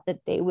me. I thought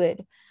that they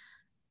would,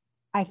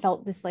 I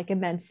felt this like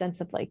immense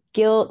sense of like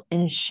guilt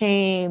and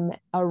shame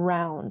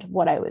around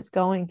what I was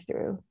going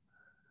through.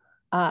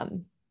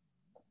 Um,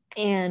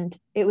 And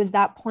it was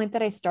that point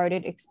that I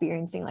started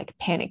experiencing like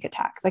panic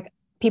attacks. Like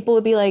people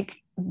would be like,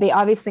 they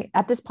obviously,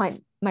 at this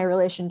point, my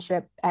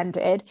relationship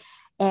ended.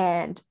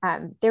 And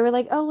they were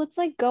like, oh, let's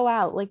like go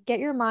out, like get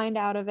your mind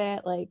out of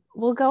it. Like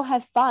we'll go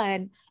have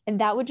fun. And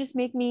that would just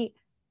make me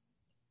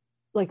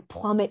like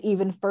plummet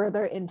even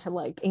further into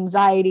like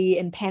anxiety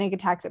and panic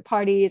attacks at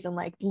parties and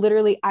like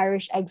literally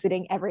Irish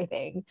exiting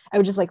everything. I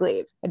would just like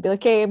leave. I'd be like,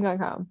 okay, I'm going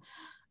home.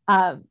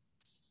 Um,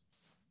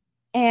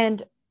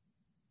 and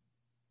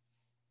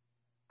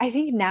I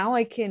think now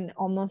I can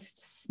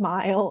almost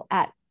smile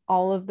at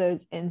all of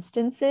those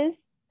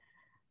instances.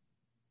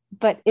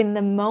 But in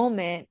the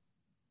moment,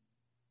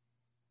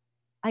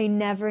 I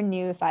never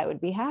knew if I would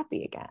be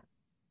happy again,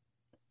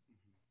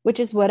 which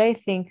is what I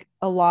think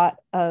a lot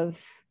of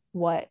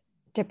what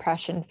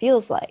depression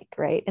feels like,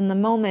 right? In the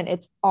moment,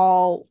 it's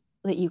all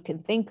that you can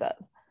think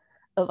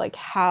of like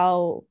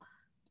how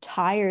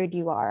tired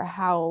you are,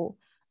 how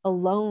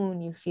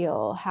alone you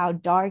feel, how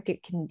dark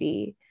it can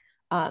be.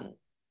 Um,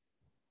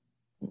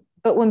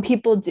 but when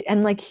people do,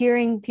 and like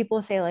hearing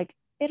people say like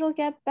it'll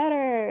get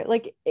better,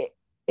 like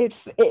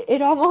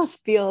it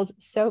almost feels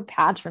so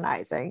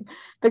patronizing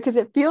because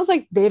it feels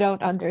like they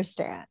don't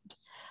understand.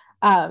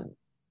 um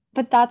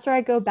but that's where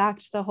I go back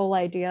to the whole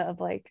idea of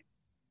like,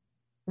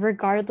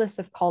 regardless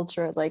of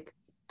culture, like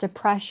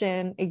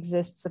depression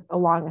exists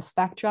along a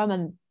spectrum,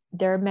 and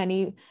there are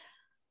many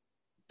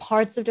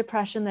parts of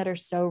depression that are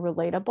so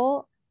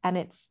relatable. And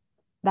it's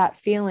that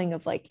feeling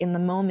of like, in the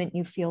moment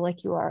you feel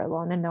like you are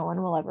alone and no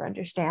one will ever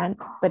understand,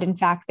 but in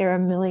fact there are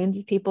millions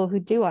of people who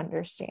do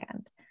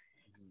understand.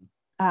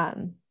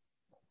 um,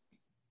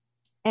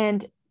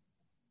 and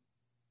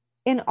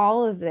in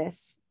all of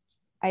this,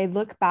 I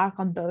look back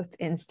on both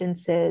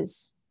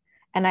instances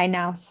and I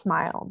now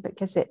smile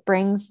because it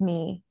brings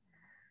me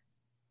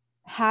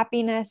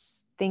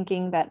happiness,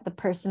 thinking that the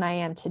person I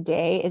am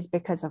today is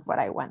because of what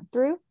I went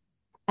through.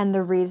 And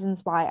the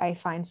reasons why I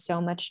find so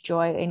much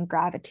joy and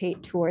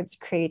gravitate towards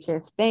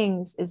creative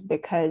things is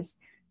because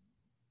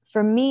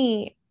for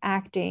me,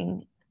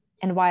 acting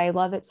and why I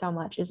love it so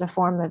much is a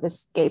form of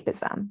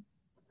escapism.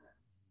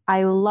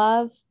 I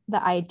love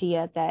the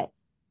idea that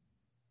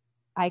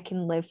I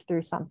can live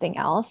through something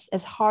else,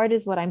 as hard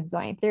as what I'm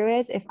going through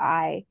is. If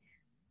I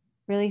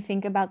really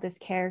think about this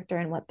character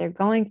and what they're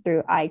going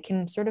through, I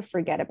can sort of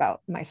forget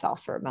about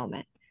myself for a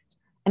moment.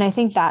 And I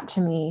think that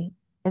to me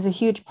is a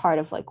huge part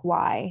of like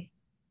why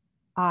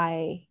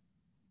I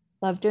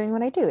love doing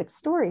what I do. It's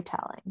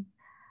storytelling.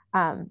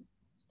 Um,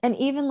 and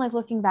even like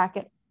looking back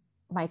at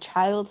my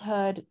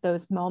childhood,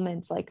 those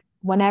moments, like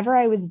whenever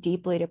I was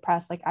deeply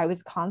depressed, like I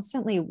was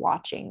constantly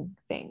watching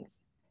things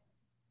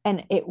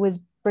and it was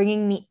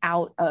bringing me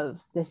out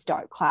of this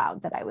dark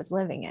cloud that I was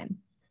living in.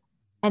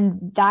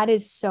 And that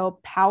is so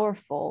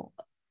powerful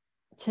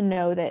to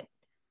know that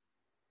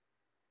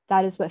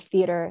that is what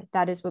theater,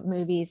 that is what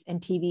movies and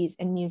TVs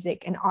and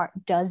music and art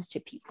does to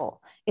people.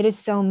 It is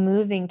so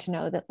moving to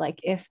know that, like,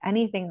 if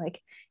anything,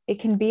 like it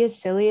can be as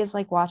silly as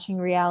like watching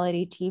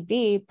reality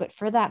TV, but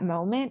for that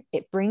moment,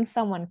 it brings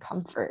someone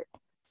comfort.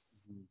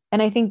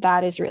 And I think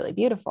that is really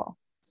beautiful.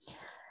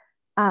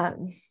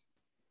 Um,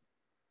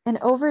 and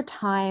over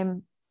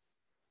time,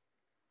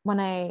 when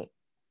I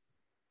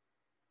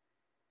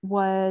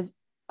was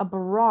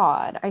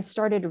abroad, I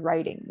started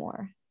writing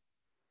more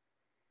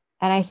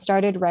and I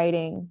started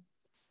writing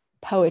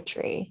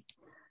poetry.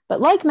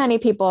 But like many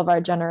people of our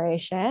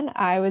generation,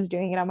 I was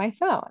doing it on my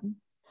phone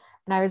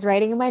and I was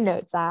writing in my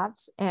notes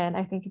apps. And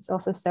I think it's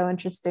also so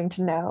interesting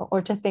to know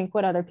or to think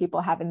what other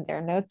people have in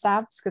their notes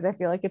apps, because I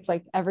feel like it's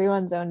like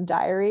everyone's own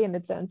diary in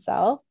its own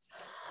self.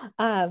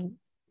 Um,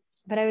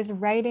 but I was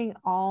writing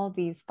all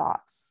these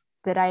thoughts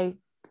that I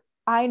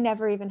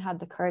never even had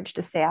the courage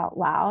to say out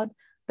loud,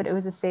 but it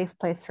was a safe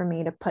place for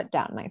me to put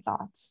down my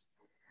thoughts.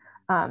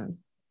 Um,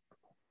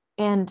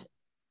 and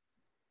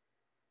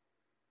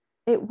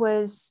it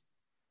was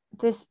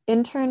this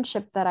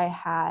internship that I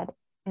had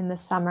in the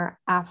summer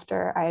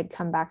after I had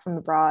come back from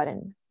abroad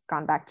and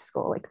gone back to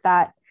school. Like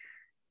that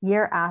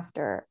year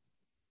after,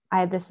 I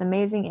had this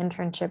amazing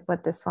internship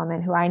with this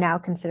woman who I now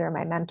consider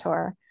my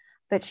mentor.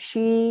 But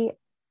she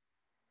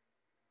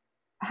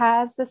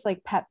has this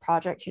like pet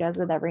project she does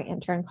with every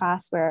intern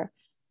class where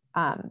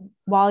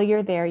while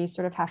you're there, you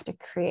sort of have to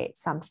create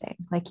something.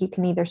 Like you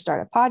can either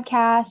start a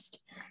podcast,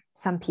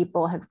 some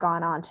people have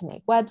gone on to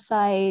make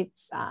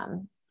websites.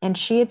 And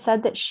she had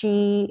said that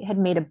she had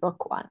made a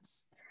book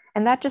once.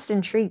 And that just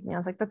intrigued me. I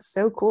was like, that's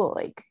so cool.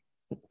 Like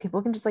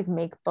people can just like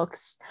make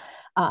books.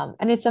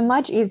 And it's a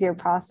much easier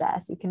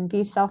process. You can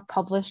be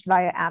self-published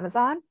via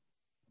Amazon.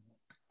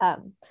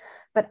 Um,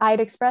 but I'd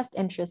expressed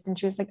interest and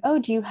she was like, oh,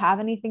 do you have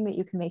anything that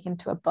you can make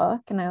into a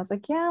book? And I was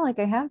like, yeah, like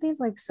I have these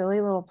like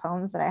silly little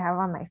poems that I have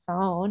on my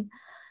phone.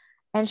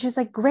 And she was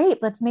like,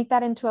 great, let's make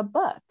that into a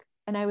book.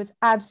 And I was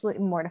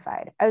absolutely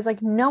mortified. I was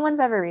like, no one's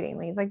ever reading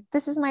these. Like,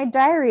 this is my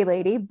diary,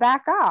 lady,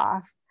 back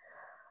off.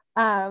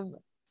 Um,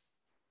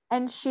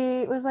 and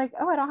she was like,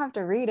 oh, I don't have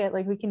to read it.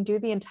 Like, we can do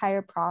the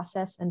entire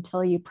process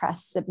until you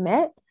press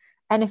submit.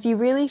 And if you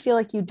really feel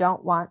like you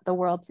don't want the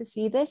world to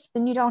see this,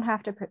 then you don't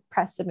have to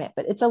press submit,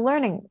 but it's a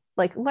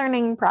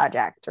learning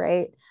project,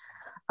 right?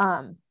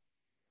 Um,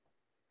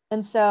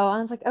 and so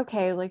I was like,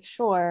 okay, like,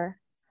 sure.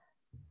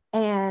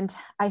 And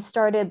I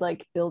started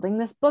like building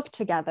this book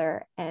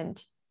together.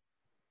 And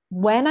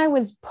when I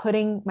was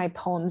putting my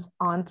poems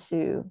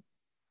onto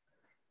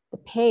the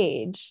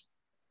page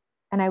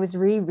and I was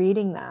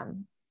rereading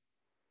them,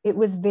 it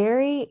was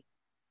very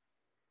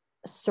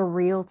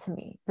surreal to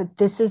me that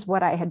this is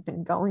what I had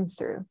been going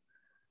through.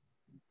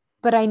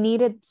 But I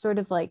needed sort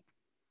of like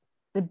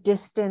the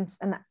distance.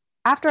 And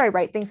after I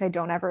write things, I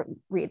don't ever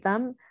read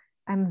them.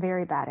 I'm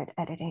very bad at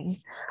editing.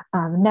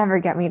 Never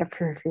get me to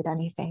proofread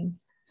anything.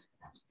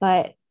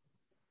 But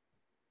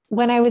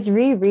when I was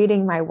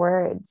rereading my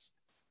words,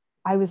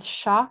 I was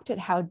shocked at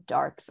how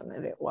dark some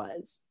of it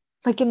was.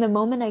 Like in the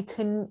moment, I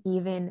couldn't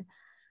even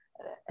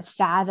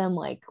fathom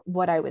like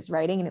what I was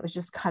writing, and it was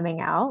just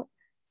coming out.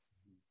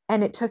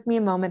 And it took me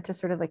a moment to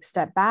sort of like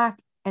step back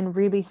and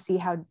really see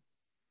how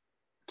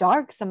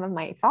dark some of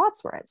my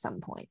thoughts were at some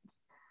point.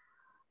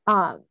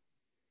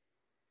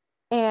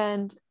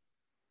 And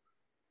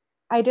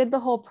I did the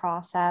whole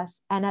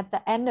process. And at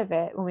the end of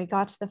it, when we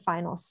got to the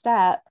final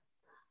step,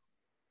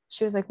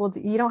 she was like, well,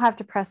 you don't have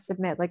to press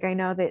submit. Like, I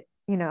know that,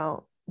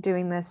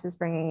 doing this is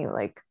bringing you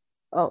like,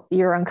 oh,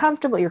 you're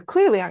uncomfortable. You're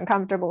clearly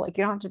uncomfortable. Like,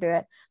 you don't have to do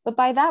it. But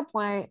by that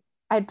point,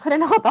 I'd put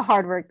in all the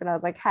hard work that I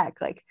was like, heck,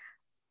 like,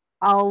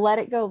 I'll let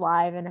it go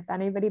live. And if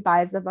anybody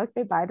buys the book,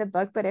 they buy the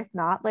book. But if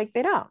not, like,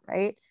 they don't,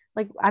 right?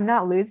 Like, I'm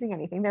not losing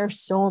anything. There are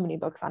so many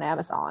books on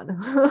Amazon.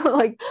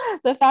 Like,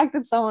 the fact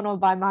that someone will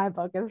buy my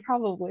book is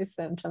probably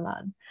slim to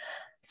none.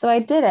 So I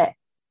did it.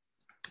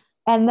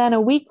 And then a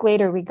week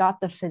later, we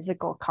got the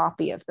physical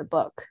copy of the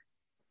book.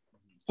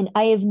 And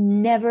I have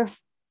never,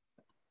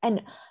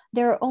 and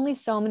there are only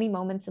so many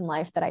moments in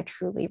life that I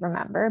truly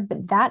remember,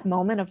 but that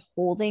moment of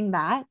holding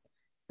that,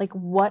 like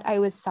what I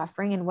was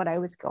suffering and what I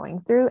was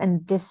going through,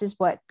 and this is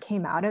what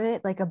came out of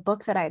it, like a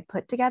book that I had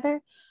put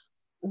together,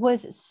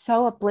 was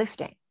so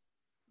uplifting.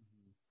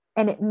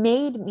 And it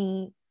made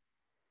me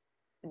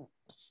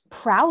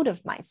proud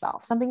of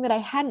myself, something that I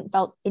hadn't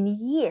felt in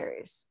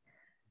years.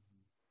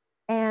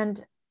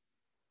 And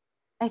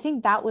I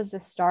think that was the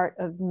start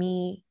of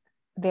me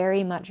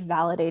very much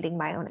validating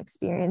my own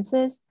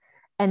experiences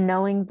and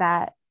knowing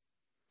that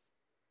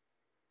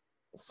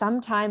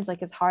sometimes,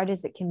 like, as hard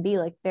as it can be,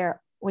 like,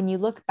 when you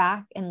look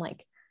back and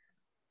like,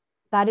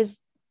 that is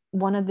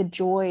one of the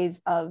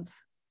joys of,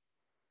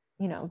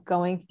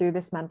 going through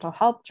this mental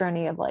health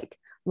journey of like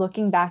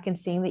looking back and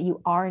seeing that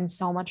you are in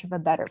so much of a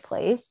better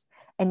place,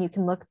 and you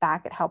can look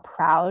back at how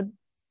proud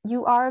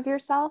you are of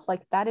yourself.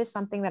 Like, that is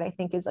something that I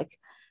think is like,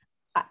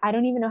 I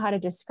don't even know how to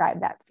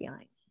describe that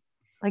feeling.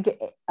 Like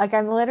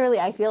I'm literally,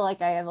 I feel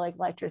like I have like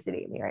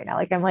electricity in me right now.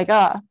 Like I'm like,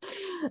 oh.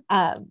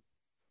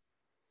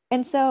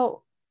 And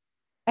so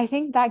I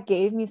think that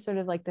gave me sort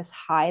of like this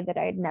high that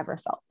I had never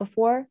felt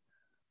before,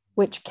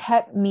 which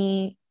kept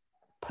me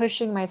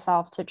pushing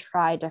myself to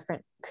try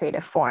different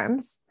creative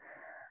forms.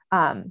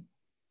 So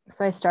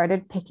I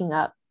started picking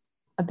up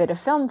a bit of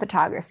film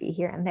photography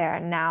here and there.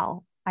 And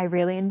now I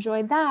really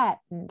enjoy that.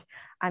 And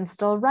I'm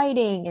still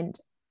writing and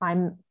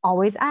I'm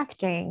always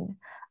acting.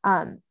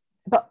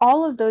 But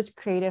all of those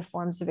creative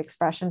forms of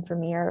expression for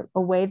me are a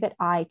way that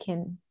I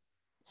can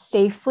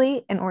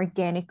safely and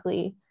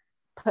organically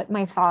put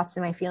my thoughts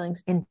and my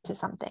feelings into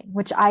something,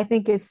 which I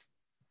think is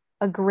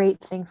a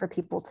great thing for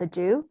people to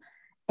do.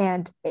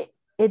 And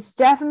it's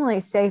definitely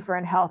safer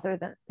and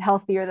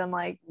healthier than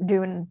like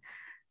doing,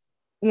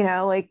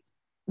 like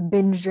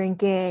binge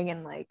drinking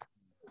and like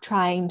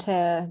trying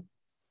to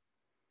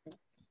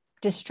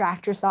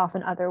distract yourself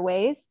in other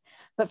ways.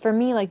 But for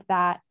me, like,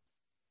 that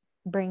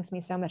brings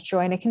me so much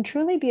joy. And it can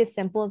truly be as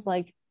simple as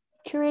like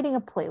curating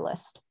a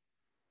playlist.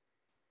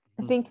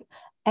 I think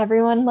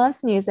everyone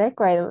loves music,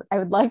 right? I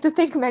would like to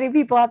think many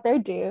people out there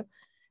do.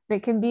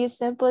 It can be as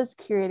simple as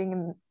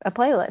curating a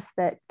playlist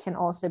that can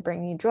also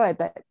bring you joy.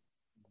 But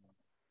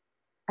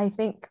I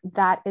think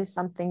that is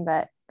something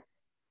that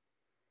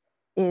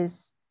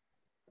is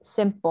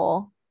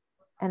simple.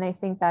 And I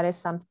think that is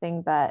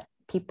something that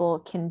people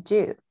can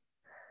do.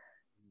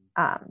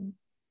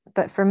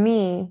 But for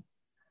me,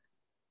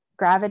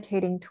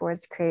 gravitating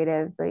towards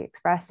creatively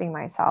expressing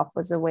myself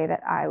was a way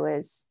that I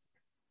was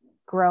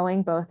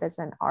growing both as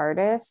an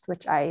artist,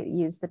 which I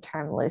use the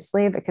term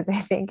loosely because I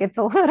think it's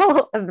a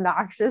little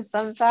obnoxious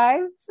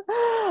sometimes.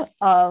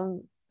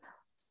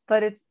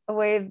 But it's a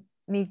way of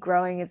me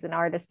growing as an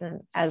artist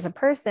and as a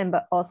person,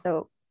 but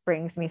also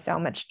brings me so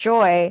much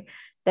joy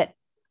that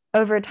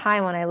over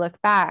time, when I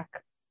look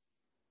back,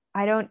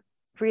 I don't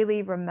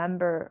really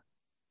remember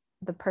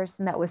the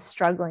person that was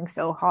struggling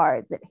so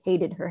hard, that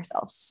hated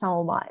herself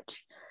so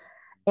much.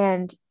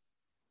 And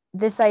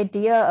this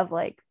idea of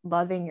like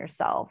loving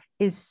yourself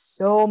is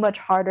so much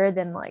harder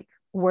than like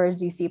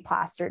words you see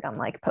plastered on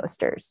like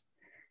posters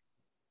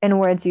and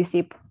words you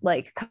see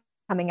like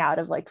coming out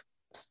of like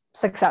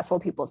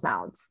successful people's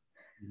mouths.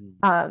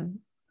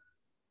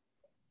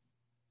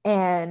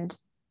 And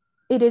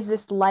it is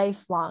this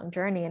lifelong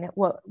journey. And it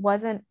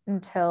wasn't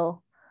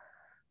until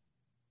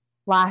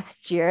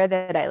last year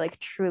that I like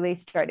truly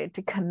started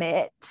to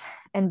commit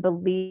and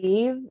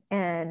believe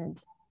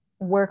and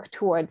work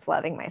towards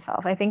loving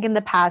myself. I think in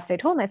the past I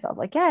told myself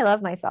like, yeah, I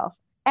love myself.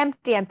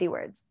 Empty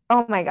words.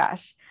 Oh my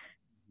gosh.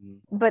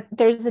 But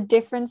there's a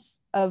difference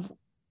of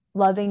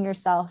loving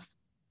yourself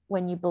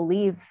when you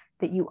believe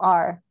that you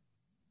are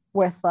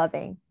worth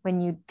loving,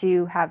 when you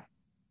do have,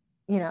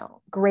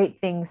 great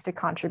things to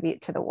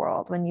contribute to the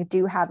world, when you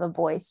do have a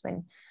voice,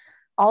 when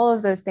all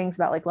of those things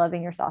about like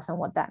loving yourself and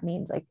what that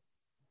means. Like,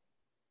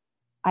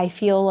 I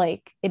feel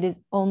like it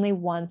is only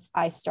once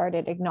I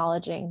started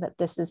acknowledging that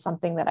this is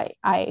something that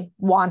I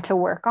want to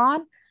work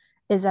on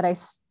is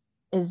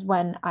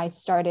when I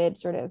started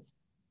sort of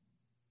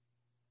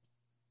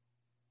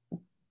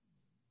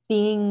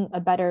being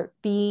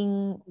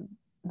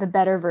the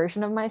better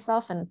version of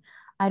myself. And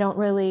I don't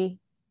really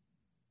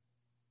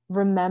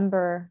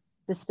remember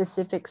the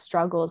specific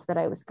struggles that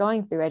I was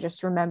going through. I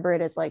just remember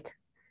it as like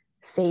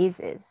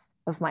phases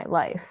of my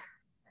life.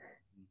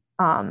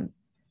 And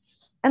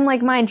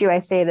like, mind you, I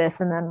say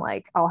this and then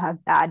like I'll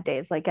have bad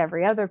days like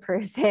every other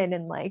person,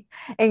 and like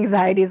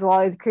anxieties will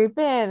always creep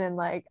in, and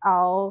like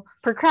I'll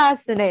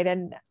procrastinate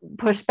and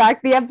push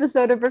back the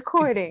episode of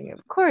recording.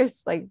 Of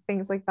course, like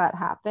things like that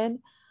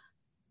happen.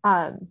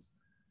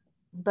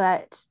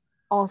 But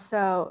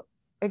also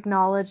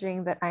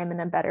acknowledging that I'm in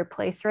a better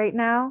place right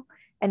now,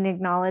 and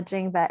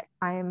acknowledging that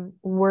I'm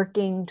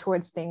working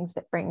towards things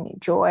that bring me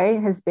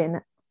joy has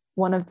been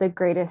one of the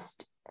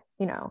greatest,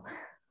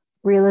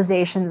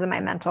 realizations in my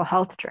mental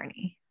health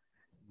journey.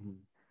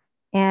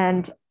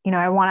 And,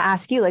 I want to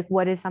ask you, like,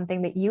 what is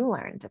something that you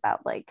learned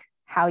about like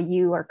how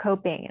you are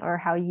coping or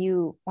how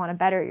you want to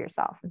better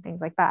yourself and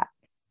things like that?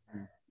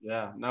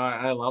 Yeah, no,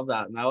 I love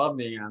that. And I love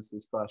being asked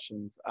these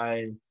questions.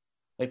 I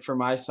like for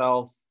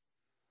myself,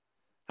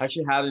 I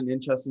actually had an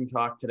interesting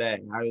talk today.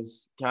 I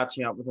was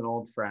catching up with an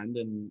old friend.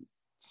 And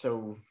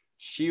so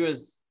she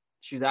was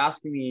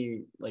asking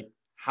me like,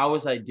 how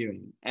was I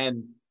doing?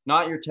 And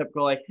not your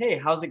typical like, hey,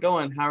 how's it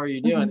going? How are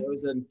you doing? Mm-hmm. It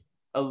was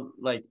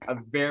a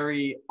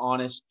very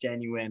honest,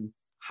 genuine,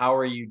 how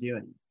are you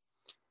doing?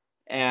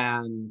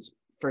 And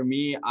for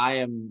me,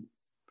 I'm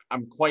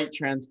quite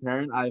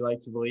transparent. I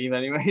like to believe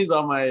anyways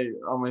on my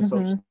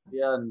social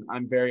media, and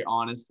I'm very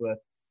honest with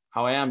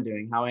how I am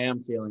doing, how I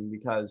am feeling,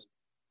 because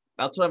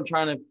that's what I'm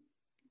trying to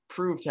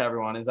prove to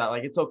everyone, is that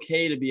like it's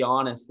okay to be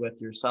honest with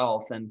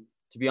yourself and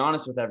to be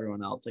honest with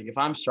everyone else. Like if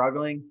I'm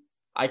struggling,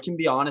 I can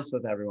be honest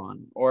with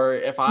everyone. Or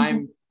if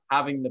I'm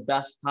having the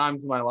best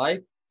times of my life,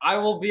 I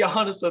will be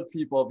honest with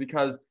people,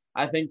 because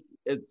I think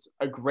it's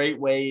a great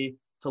way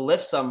to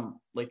lift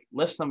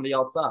somebody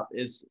else up,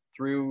 is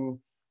through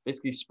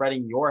basically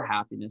spreading your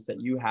happiness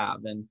that you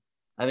have. And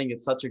I think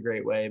it's such a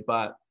great way.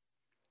 But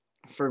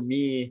for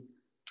me,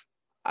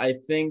 I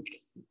think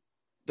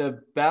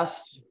the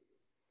best,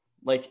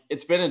 like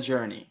it's been a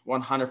journey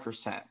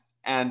 100%,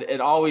 and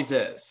it always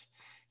is,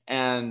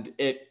 and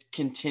it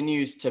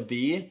continues to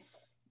be.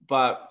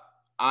 But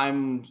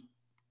I'm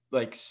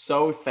like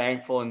so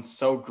thankful and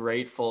so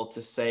grateful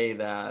to say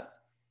that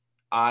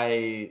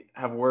I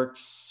have worked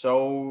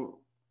so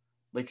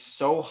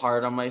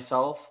hard on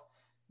myself,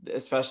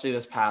 especially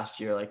this past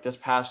year. Like this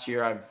past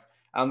year, I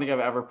don't think I've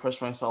ever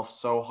pushed myself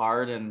so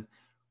hard and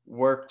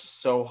worked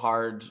so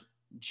hard.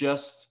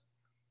 Just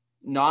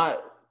not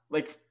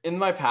like in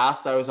my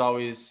past, I was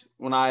always,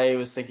 when I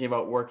was thinking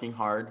about working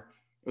hard,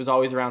 it was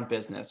always around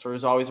business, or it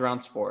was always around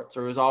sports,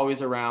 or it was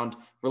always around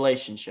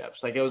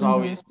relationships. Like it was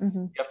always,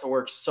 you have to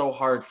work so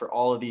hard for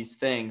all of these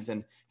things.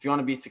 And if you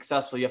want to be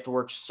successful, you have to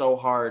work so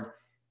hard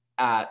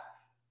at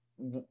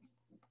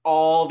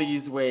all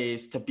these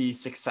ways to be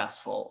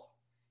successful.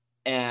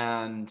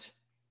 And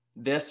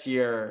this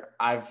year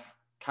I've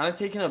kind of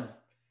taken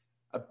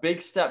a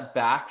big step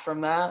back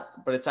from that,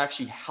 but it's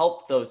actually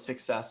helped those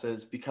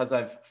successes because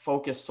I've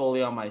focused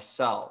solely on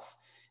myself.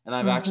 And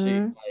I've actually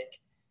like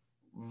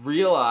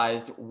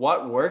realized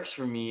what works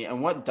for me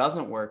and what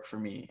doesn't work for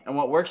me. And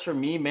what works for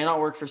me may not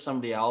work for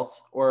somebody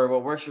else, or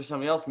what works for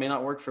somebody else may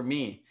not work for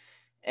me.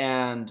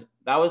 And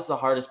that was the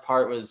hardest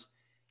part, was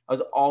I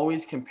was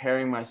always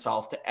comparing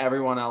myself to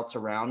everyone else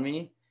around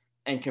me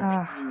and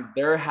comparing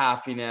their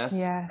happiness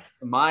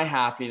to my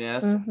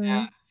happiness.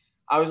 And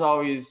I was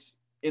always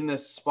in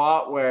this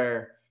spot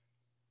where,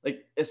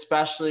 like,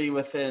 especially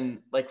with the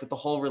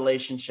whole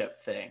relationship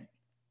thing,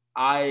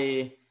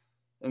 I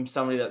am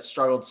somebody that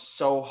struggled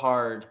so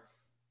hard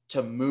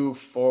to move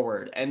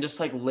forward and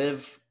just like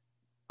live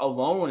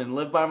alone and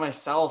live by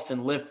myself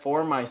and live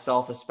for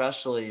myself,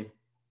 especially.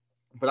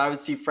 But I would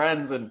see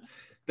friends and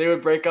they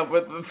would break up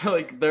with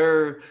like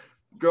their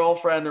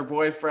girlfriend or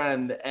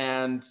boyfriend,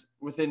 and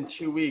within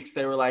 2 weeks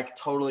they were like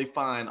totally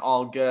fine,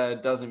 all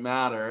good, doesn't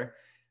matter.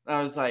 And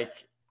I was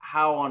like,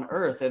 how on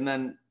earth? And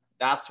then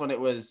that's when I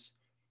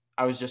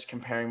was just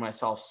comparing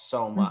myself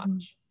so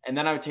much. And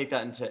then I would take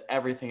that into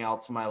everything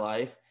else in my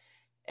life.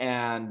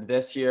 And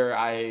this year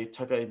I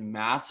took a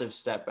massive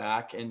step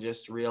back and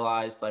just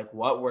realized like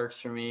what works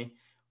for me,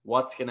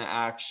 what's going to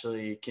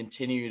actually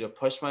continue to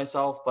push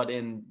myself, but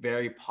in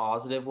very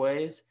positive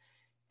ways.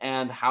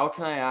 And how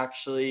can I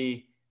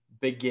actually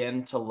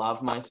begin to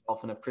love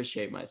myself and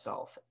appreciate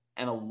myself?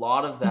 And a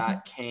lot of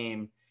that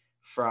came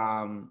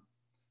from,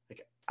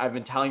 like, I've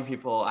been telling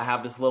people I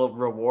have this little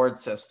reward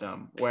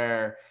system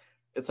where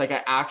it's like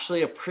I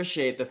actually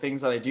appreciate the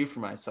things that I do for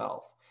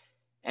myself.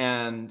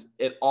 And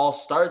it all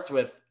starts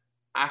with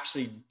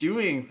actually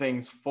doing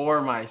things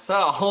for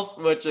myself,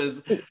 which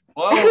is,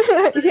 whoa,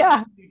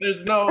 Yeah.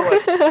 there's no,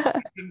 like,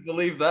 I couldn't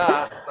believe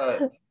that.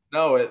 But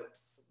no,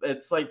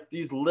 it's like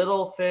these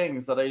little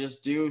things that I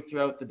just do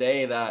throughout the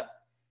day that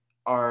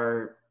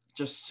are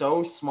just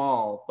so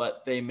small,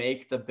 but they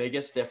make the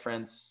biggest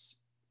difference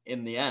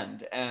in the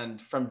end. And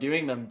from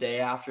doing them day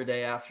after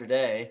day after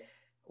day,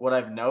 what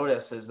I've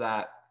noticed is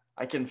that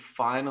I can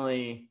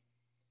finally,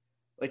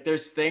 like,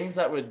 there's things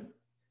that would,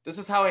 this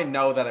is how I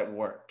know that it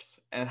works,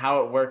 and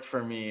how it worked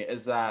for me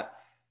is that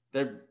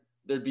there'd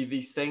be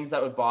these things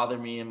that would bother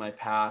me in my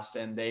past,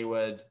 and they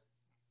would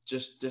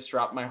just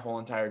disrupt my whole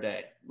entire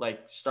day,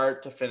 like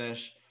start to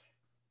finish.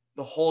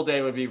 The whole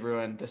day would be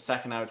ruined the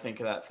second I would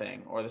think of that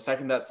thing, or the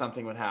second that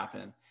something would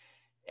happen.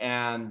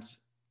 And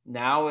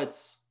now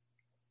it's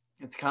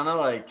kind of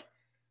like,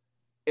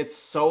 it's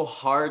so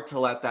hard to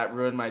let that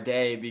ruin my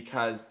day,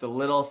 because the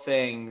little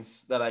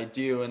things that I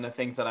do and the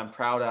things that I'm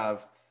proud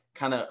of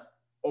kind of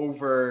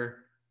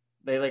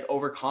they like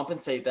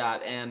overcompensate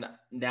that. And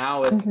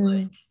now it's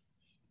like,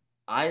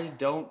 I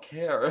don't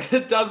care.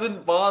 It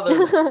doesn't bother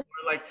me.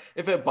 Like,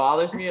 if it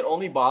bothers me, it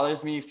only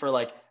bothers me for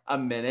like a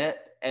minute.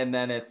 And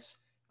then it's,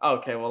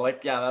 okay, well,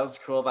 like, yeah, that was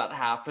cool. That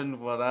happened,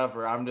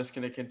 whatever. I'm just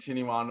going to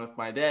continue on with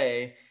my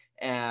day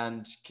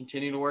and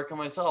continue to work on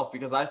myself,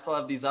 because I still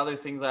have these other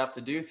things I have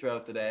to do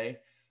throughout the day.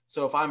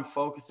 So if I'm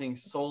focusing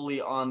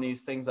solely on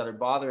these things that are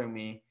bothering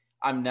me,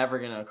 I'm never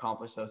going to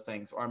accomplish those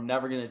things, or I'm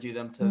never going to do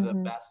them to the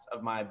best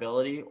of my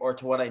ability, or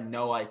to what I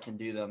know I can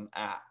do them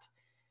at.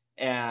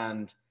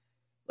 And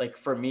like,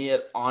 for me,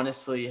 it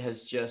honestly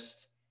has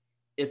just,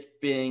 it's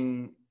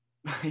been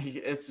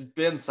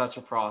such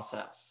a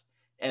process.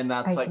 And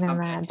that's I like can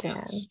something I can't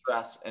imagine.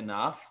 stress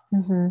enough.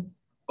 Mm-hmm.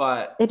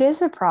 But It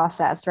is a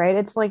process, right?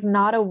 It's like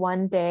not a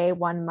 1 day,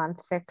 1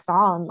 month fix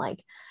all. And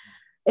like,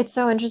 it's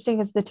so interesting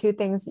because the two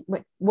things,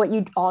 what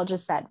you all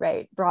just said,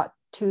 right, brought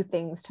two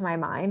things to my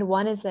mind.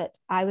 One is that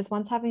I was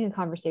once having a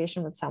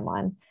conversation with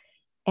someone,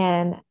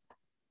 and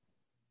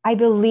I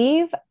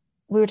believe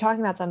we were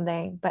talking about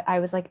something, but I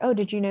was like, oh,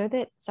 did you know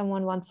that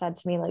someone once said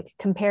to me, like,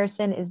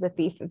 comparison is the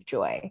thief of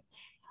joy?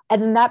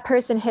 And then that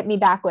person hit me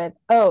back with,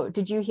 oh,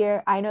 did you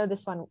hear? I know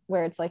this one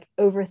where it's like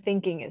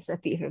overthinking is the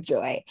thief of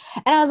joy.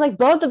 And I was like,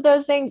 both of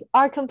those things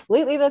are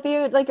completely the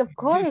thief, like, of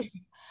course.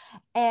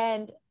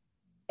 And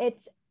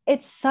it's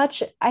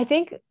such, I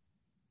think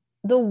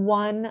the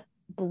one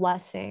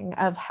blessing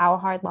of how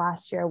hard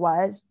last year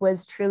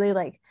was truly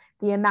like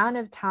the amount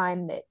of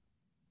time that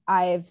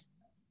I've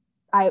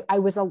I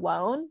was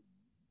alone.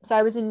 So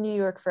I was in New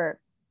York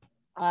for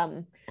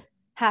um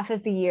half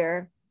of the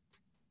year,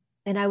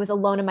 and I was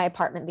alone in my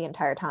apartment the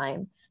entire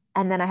time.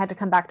 And then I had to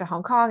come back to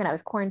Hong Kong, and I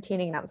was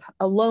quarantining, and I was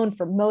alone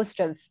for most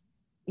of,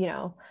 you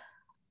know,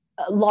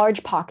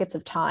 large pockets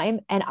of time.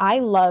 And I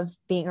love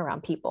being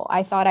around people.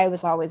 I thought I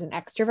was always an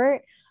extrovert.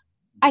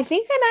 I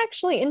think I'm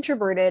actually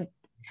introverted.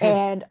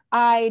 And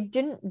I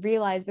didn't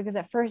realize, because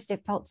at first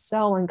it felt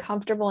so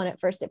uncomfortable, and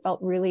at first it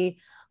felt really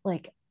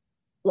like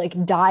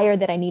dire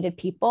that I needed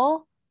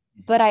people.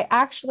 But I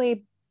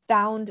actually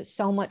found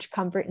so much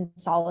comfort and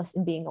solace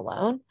in being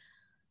alone.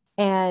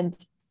 And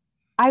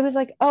I was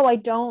like, oh, I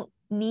don't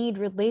need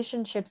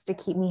relationships to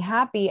keep me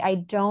happy. I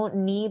don't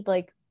need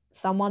like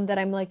someone that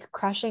I'm like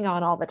crushing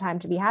on all the time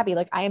to be happy.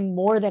 Like, I am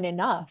more than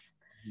enough.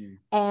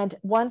 And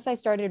once I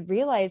started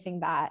realizing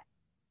that,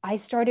 I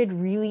started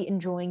really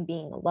enjoying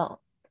being alone.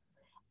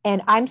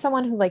 And I'm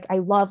someone who, like, I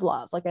love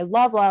love. Like, I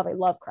love love. I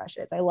love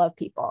crushes. I love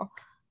people.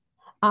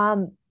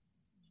 Um,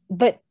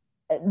 but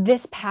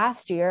this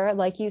past year,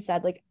 like you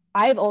said, like,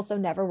 I've also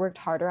never worked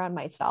harder on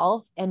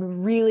myself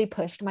and really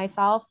pushed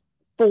myself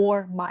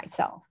for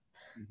myself.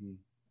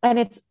 And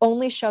it's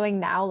only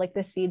showing now, like,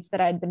 the seeds that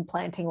I'd been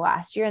planting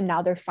last year, and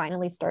now they're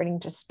finally starting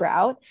to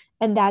sprout.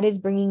 And that is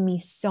bringing me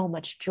so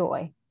much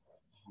joy.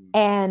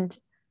 And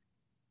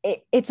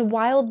it's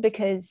wild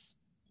because,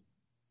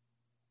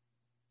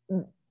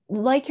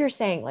 like you're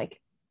saying,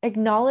 like,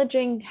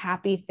 acknowledging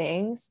happy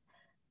things,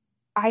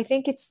 I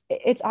think it's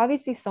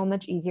obviously so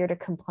much easier to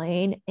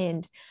complain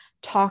and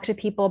talk to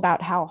people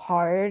about how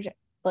hard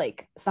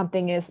like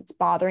something is that's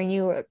bothering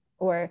you,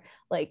 or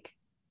like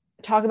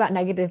talk about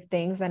negative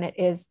things than it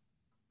is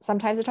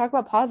sometimes to talk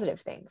about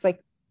positive things.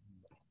 Like,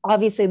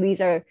 obviously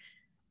these are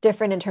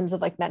different in terms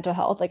of like mental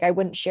health. Like, I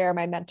wouldn't share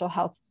my mental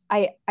health.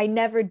 I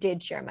never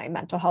did share my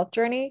mental health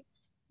journey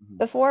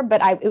before,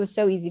 but it was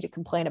so easy to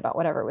complain about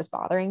whatever was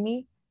bothering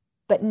me.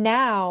 But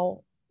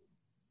now,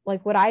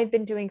 like, what I've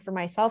been doing for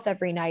myself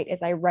every night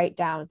is I write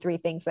down 3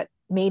 things that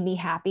made me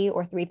happy,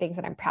 or 3 things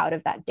that I'm proud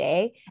of that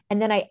day.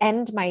 And then I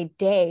end my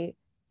day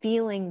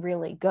feeling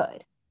really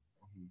good.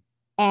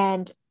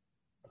 And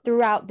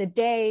throughout the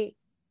day,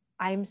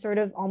 I'm sort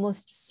of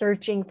almost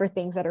searching for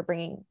things that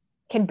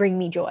can bring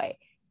me joy,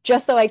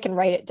 just so I can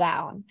write it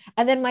down.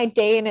 And then my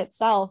day in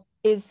itself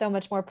is so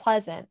much more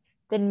pleasant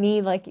than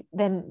me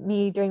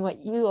doing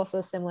what you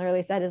also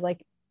similarly said, is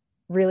like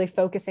really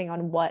focusing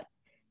on what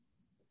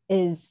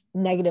is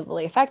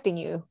negatively affecting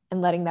you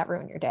and letting that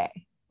ruin your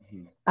day.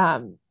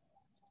 Mm-hmm.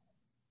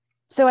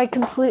 So I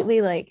completely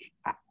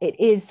it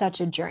is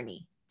such a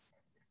journey.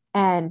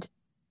 And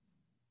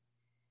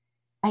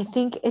I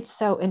think it's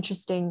so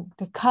interesting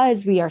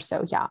because we are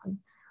so young.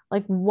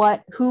 Like,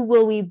 who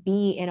will we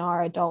be in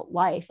our adult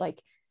life?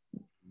 Like,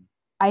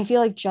 I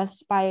feel like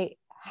just by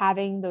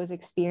having those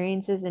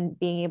experiences and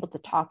being able to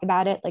talk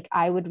about it, like,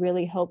 I would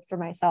really hope for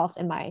myself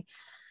in my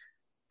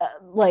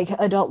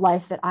adult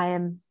life that I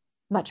am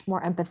much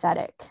more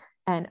empathetic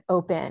and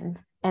open,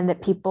 and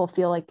that people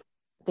feel like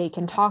they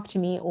can talk to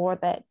me, or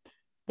that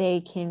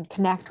they can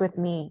connect with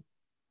me,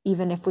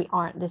 even if we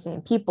aren't the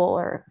same people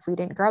or if we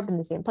didn't grow up in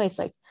the same place.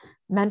 Like,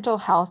 mental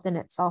health in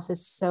itself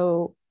is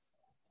so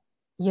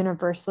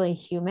universally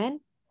human.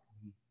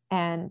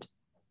 And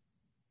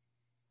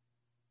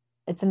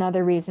it's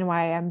another reason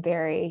why I'm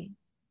very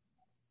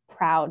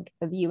proud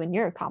of you and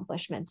your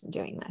accomplishments in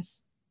doing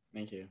this.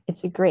 Thank you.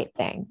 It's a great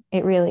thing.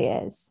 It really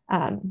is.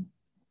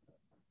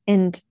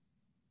 And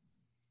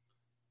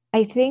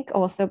I think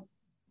also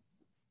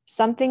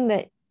something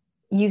that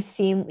you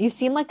seem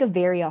like a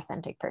very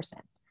authentic person,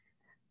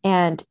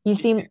 and you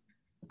seem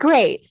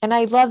great. And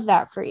I love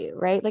that for you,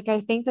 right? Like, I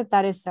think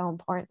that is so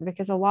important,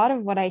 because a lot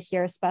of what I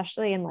hear,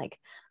 especially in like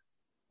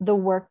the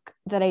work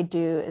that I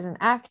do as an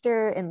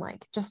actor, and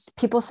like, just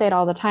people say it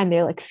all the time,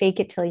 they're like,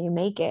 fake it till you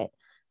make it.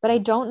 But I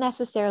don't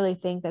necessarily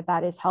think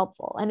that is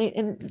helpful.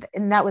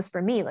 And that was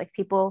for me. Like,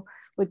 people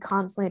would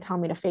constantly tell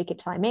me to fake it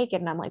till I make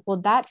it. And I'm like, well,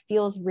 that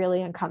feels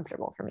really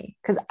uncomfortable for me,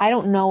 because I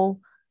don't know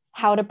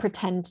how to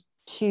pretend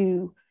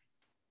to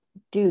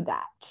do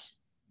that.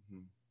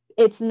 Mm-hmm.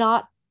 It's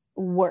not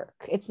work.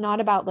 It's not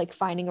about like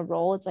finding a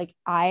role. It's like,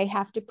 I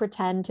have to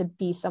pretend to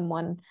be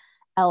someone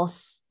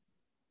else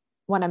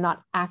when I'm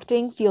not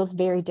acting. Feels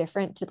very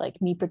different to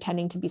like me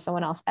pretending to be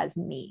someone else as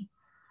me.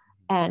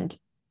 And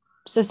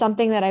so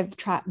something that I've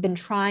been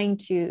trying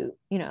to,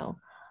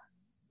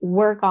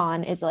 work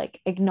on is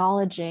like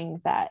acknowledging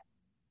that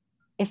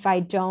if I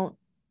don't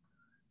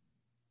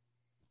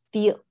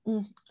feel,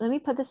 let me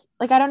put this,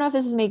 like, I don't know if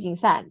this is making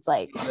sense.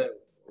 Like,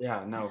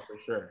 yeah, no, for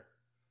sure.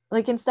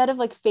 Like, instead of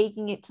like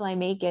faking it till I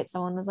make it,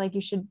 someone was like,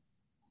 you should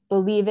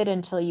believe it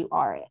until you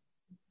are it.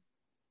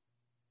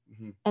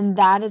 Mm-hmm. And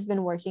that has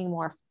been working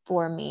more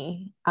for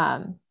me,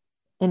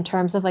 in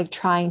terms of like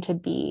trying to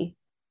be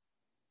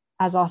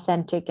as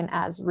authentic and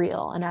as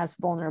real and as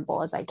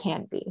vulnerable as I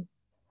can be.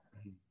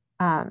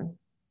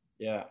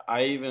 Yeah,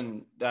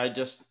 I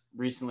just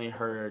recently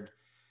heard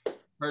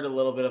a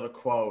little bit of a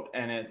quote,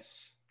 and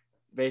it's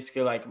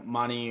basically like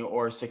money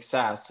or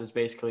success is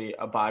basically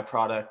a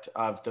byproduct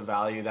of the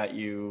value that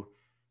you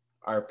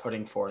are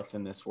putting forth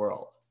in this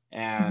world.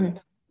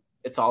 And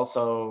it's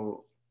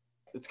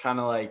kind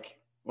of like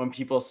when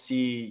people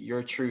see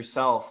your true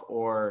self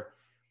or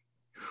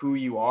who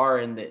you are,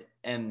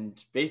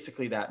 and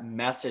basically that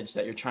message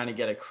that you're trying to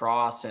get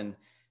across, and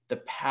the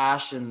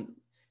passion,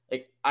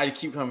 like, I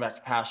keep coming back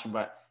to passion,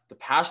 but the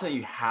passion that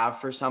you have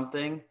for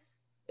something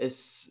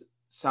is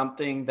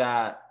something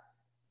that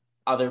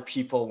other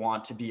people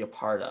want to be a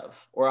part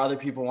of, or other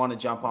people want to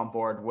jump on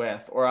board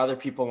with, or other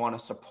people want to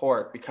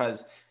support.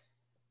 Because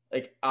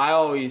like, I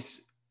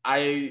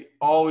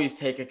always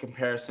take a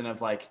comparison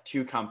of like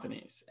two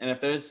companies. And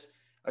if there's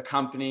a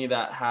company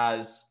that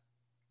has,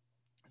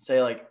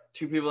 say, like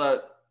two people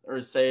that, or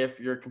say if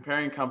you're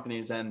comparing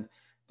companies and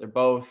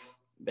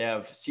they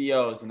have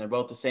CEOs and they're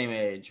both the same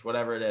age,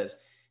 whatever it is.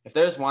 If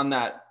there's one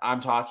that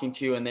I'm talking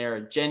to and they're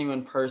a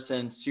genuine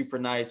person, super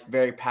nice,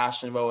 very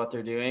passionate about what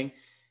they're doing,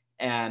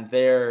 and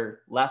they're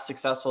less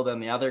successful than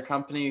the other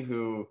company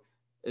who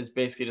is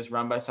basically just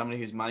run by somebody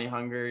who's money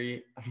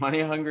hungry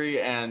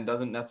and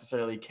doesn't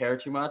necessarily care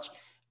too much,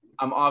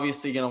 I'm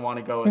obviously going to want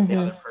to go with the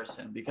other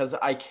person, because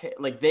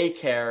they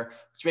care,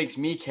 which makes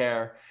me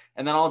care.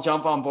 And then I'll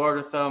jump on board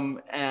with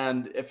them.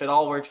 And if it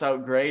all works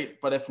out,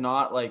 great. But if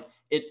not, like,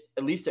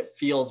 at least it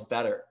feels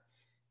better.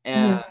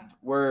 And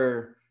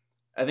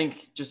I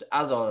think just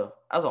as a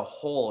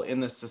whole in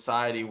this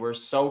society, we're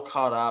so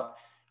caught up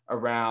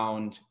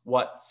around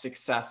what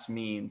success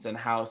means, and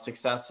how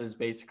success is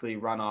basically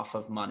run off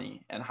of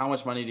money, and how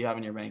much money do you have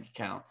in your bank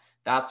account.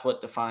 That's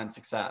what defines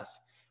success,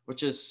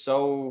 which is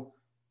so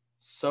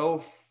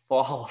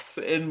false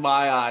in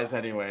my eyes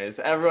anyways.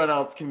 Everyone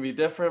else can be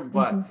different,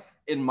 but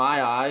in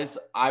my eyes,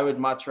 I would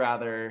much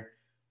rather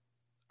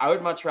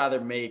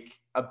make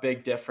a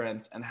big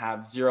difference and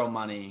have zero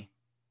money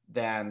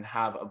than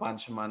have a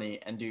bunch of money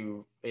and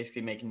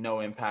basically make no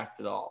impact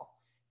at all.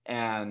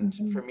 And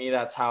for me,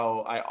 that's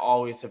how I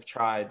always have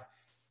tried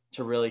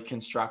to really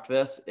construct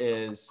this,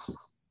 is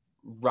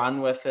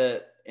run with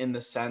it in the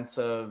sense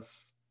of,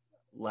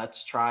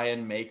 let's try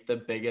and make the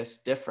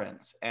biggest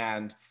difference.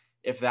 And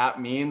if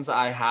that means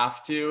I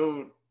have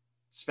to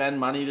spend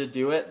money to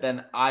do it,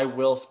 then I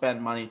will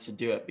spend money to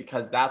do it,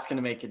 because that's going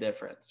to make a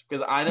difference.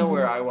 Because I know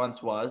where I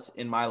once was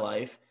in my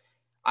life.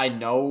 I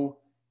know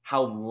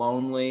how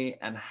lonely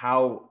and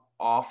how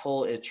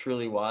awful it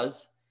truly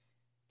was.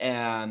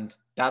 And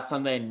that's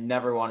something I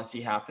never want to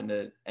see happen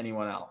to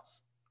anyone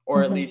else.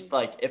 Or at least,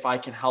 like, if I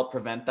can help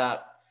prevent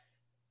that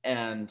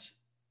and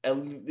at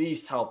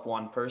least help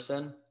one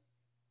person,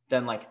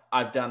 then like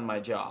I've done my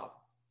job,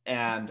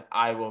 and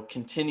I will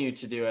continue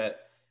to do it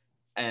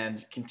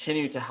and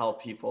continue to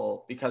help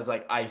people, because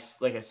like I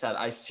said,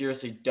 I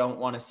seriously don't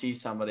want to see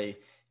somebody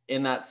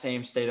in that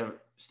same state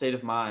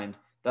of mind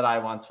that I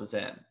once was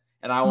in.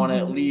 And I want to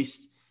at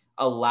least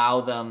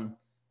allow them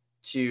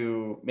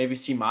to maybe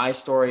see my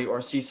story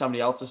or see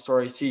somebody else's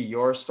story, see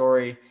your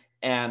story,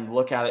 and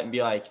look at it and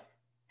be like,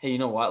 hey, you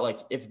know what? Like,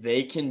 if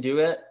they can do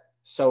it,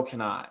 so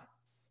can I.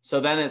 So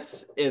then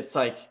it's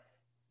like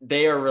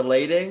they are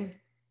relating,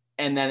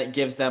 and then it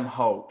gives them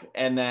hope.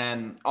 And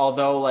then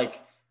although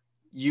like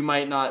you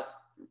might not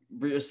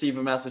receive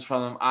a message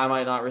from them, I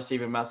might not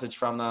receive a message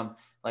from them,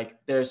 like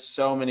there's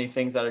so many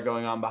things that are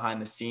going on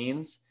behind the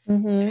scenes.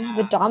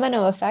 The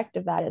domino effect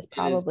of that is It is,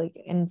 probably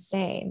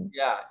insane.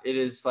 yeah, it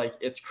is, like,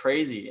 it's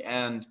crazy.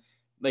 And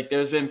like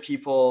there's been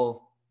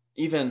people,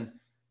 even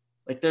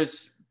like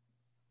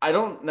I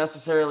don't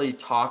necessarily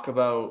talk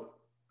about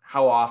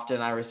how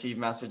often I receive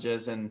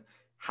messages and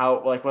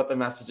how, like, what the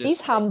messages.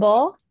 He's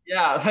humble.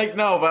 Yeah, like,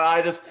 no, but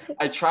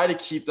I try to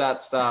keep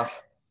that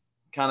stuff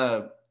kind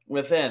of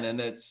within, and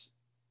it's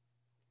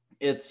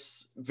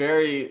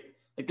very,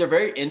 like, they're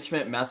very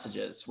intimate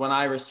messages when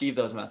I receive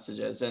those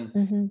messages.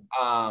 And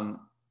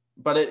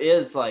but it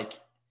is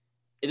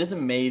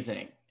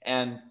amazing.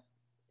 And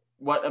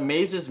what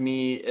amazes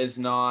me is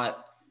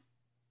not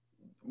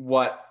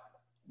what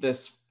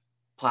this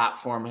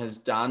platform has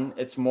done.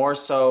 It's more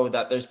so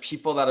that there's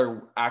people that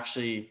are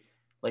actually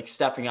like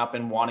stepping up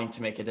and wanting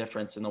to make a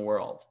difference in the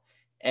world.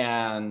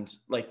 And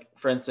like,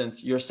 for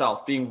instance,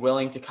 yourself being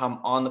willing to come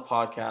on the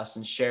podcast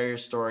and share your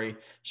story,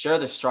 share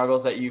the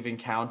struggles that you've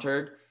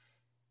encountered,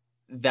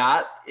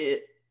 that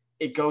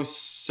it goes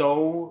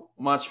so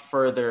much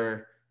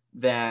further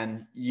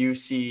than you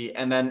see.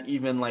 And then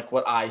even like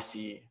what I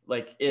see,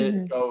 like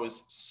it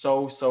goes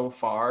so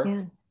far. Yeah.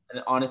 And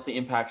it honestly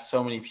impacts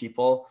so many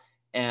people.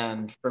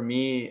 And for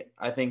me,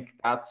 I think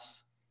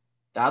that's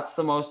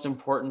the most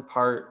important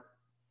part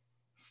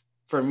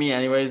for me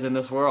anyways in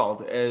this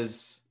world,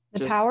 is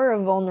the power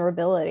of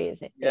vulnerability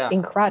is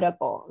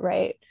incredible,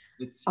 right?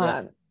 It's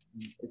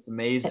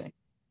amazing.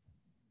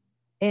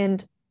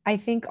 And I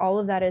think all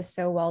of that is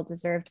so well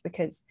deserved,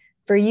 because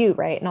for you,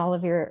 right, and all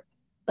of your,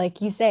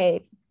 like you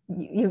say,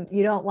 you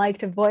don't like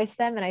to voice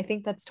them, and I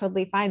think that's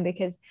totally fine,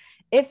 because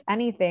if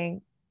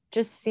anything,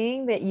 just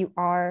seeing that you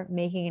are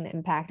making an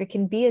impact, it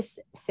can be as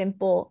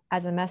simple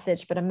as a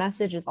message, but a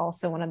message is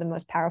also one of the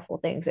most powerful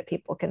things that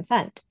people can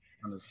send.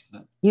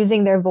 100%.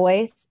 Using their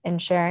voice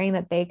and sharing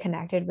that they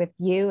connected with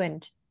you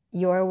and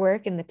your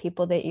work and the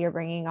people that you're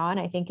bringing on,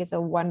 I think is a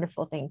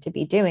wonderful thing to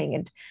be doing.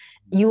 And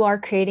you are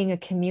creating a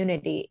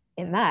community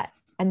in that.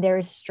 And there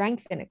is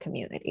strength in a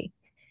community.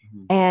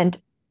 And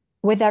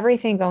with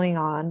everything going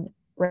on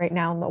right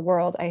now in the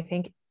world, I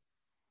think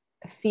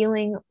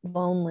feeling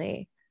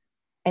lonely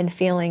and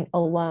feeling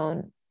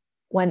alone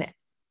when,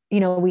 you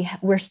know,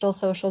 we're still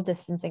social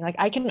distancing, like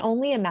I can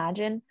only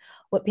imagine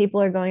what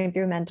people are going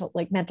through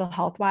mental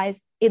health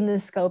wise in the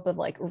scope of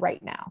like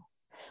right now.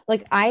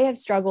 Like I have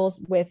struggles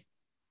with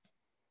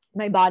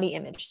my body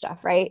image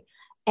stuff, right?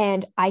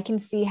 And I can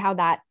see how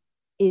that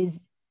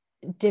is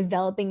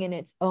developing in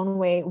its own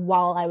way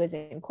while I was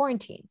in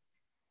quarantine.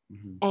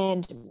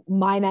 And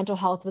my mental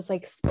health was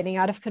like spinning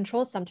out of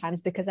control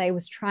sometimes, because I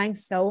was trying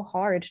so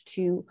hard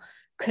to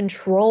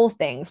control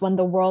things when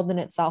the world in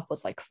itself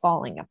was like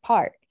falling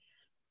apart.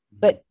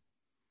 But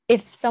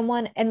if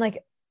someone, and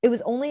like, it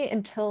was only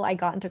until I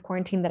got into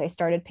quarantine that I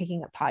started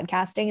picking up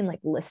podcasting and like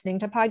listening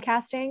to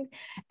podcasting.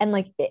 And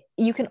like,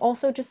 you can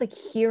also just like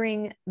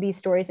hearing these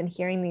stories and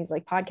hearing these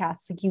like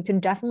podcasts, like you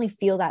can definitely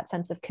feel that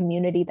sense of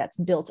community that's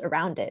built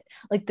around it.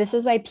 Like, this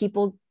is why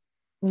people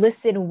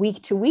listen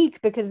week to week,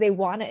 because they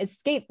want to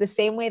escape, the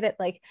same way that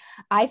like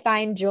I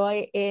find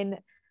joy in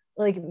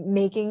like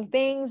making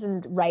things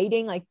and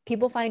writing. Like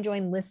people find joy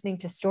in listening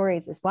to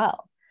stories as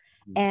well.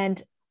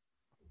 And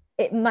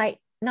it might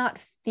not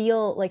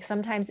feel like,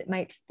 sometimes it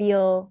might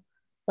feel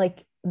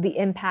like the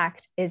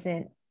impact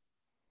isn't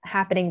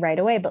happening right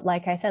away, but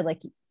like I said,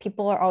 like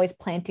people are always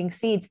planting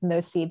seeds and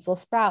those seeds will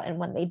sprout, and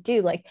when they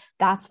do, like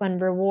that's when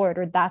reward,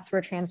 or that's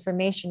where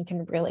transformation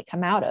can really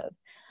come out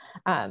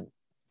of.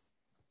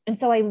 And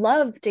so I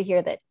love to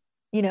hear that,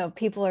 you know,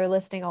 people are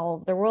listening all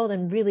over the world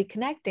and really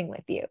connecting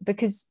with you,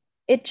 because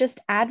it just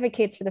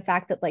advocates for the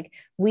fact that like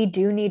we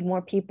do need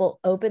more people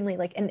openly,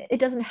 like, and it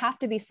doesn't have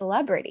to be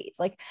celebrities.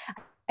 Like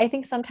I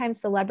think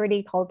sometimes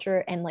celebrity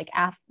culture and like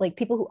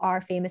people who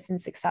are famous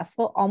and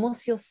successful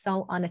almost feel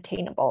so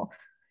unattainable.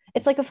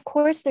 It's like, of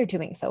course they're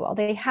doing so well.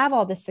 They have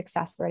all this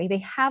success already. They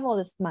have all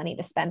this money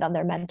to spend on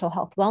their mental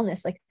health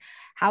wellness. Like,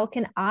 how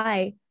can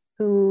I,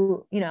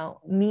 who, you know,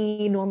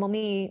 me, normal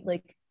me,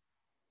 like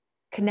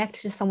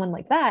connect to someone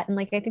like that. And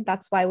like, I think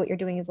that's why what you're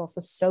doing is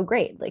also so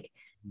great. Like,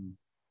 Mm.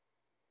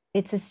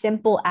 it's as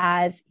simple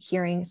as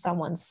hearing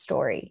someone's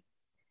story.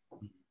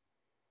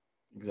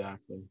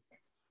 Exactly.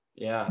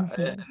 Yeah.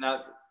 Mm-hmm. And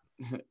that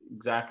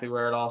exactly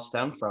where it all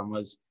stemmed from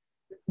was,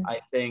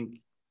 I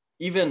think,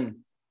 even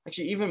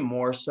actually even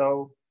more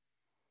so,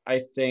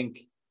 I think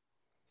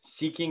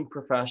seeking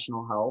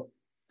professional help,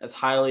 as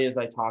highly as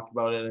I talk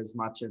about it, as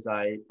much as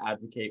I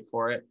advocate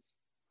for it,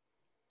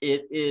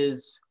 it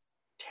is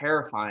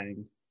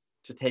terrifying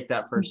to take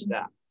that first Mm-hmm.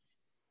 step.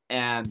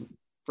 And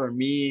for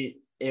me,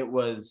 it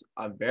was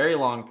a very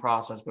long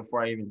process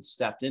before I even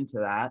stepped into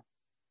that.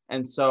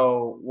 And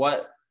so,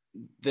 what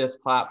this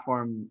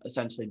platform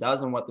essentially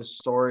does, and what the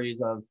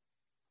stories of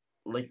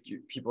like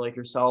people like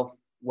yourself,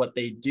 what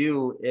they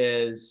do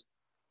is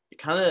it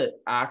kind of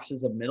acts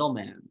as a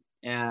middleman,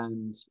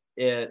 and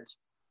it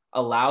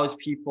allows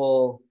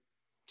people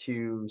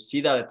to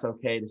see that it's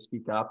okay to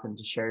speak up and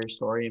to share your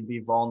story and be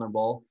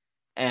vulnerable.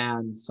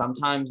 And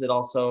sometimes it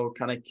also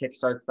kind of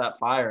kickstarts that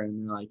fire,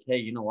 and you're like, hey,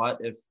 you know what,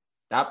 if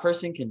that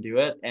person can do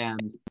it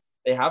and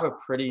they have a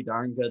pretty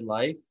darn good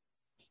life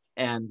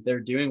and they're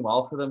doing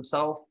well for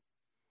themselves,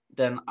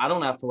 then I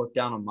don't have to look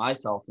down on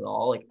myself at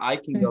all. Like, I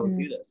can go Mm-hmm.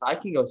 do this. I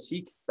can go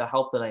seek the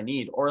help that I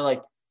need. Or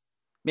like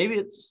maybe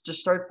it's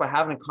just starts by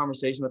having a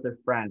conversation with their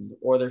friend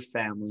or their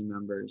family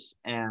members.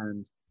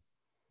 And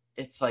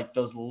it's like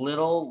those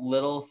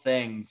little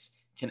things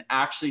can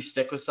actually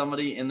stick with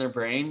somebody in their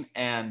brain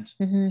and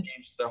Mm-hmm.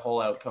 change their whole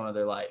outcome of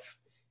their life.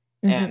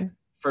 And Mm-hmm.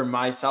 for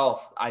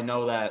myself, I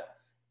know that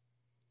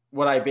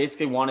what I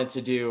basically wanted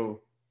to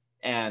do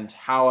and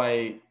how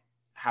I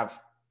have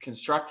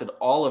constructed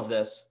all of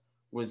this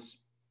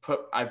was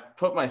I've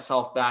put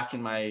myself back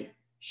in my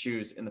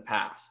shoes in the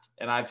past.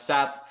 And I've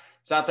sat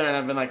there and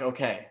I've been like,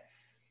 okay,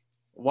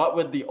 what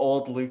would the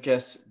old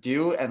Lucas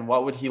do and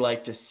what would he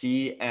like to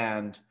see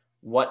and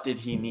what did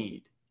he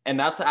need? And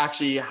that's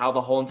actually how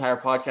the whole entire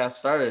podcast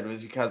started,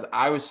 was because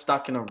I was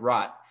stuck in a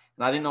rut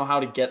and I didn't know how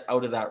to get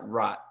out of that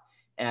rut.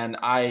 And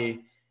I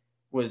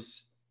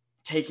was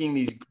taking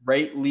these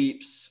great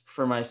leaps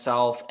for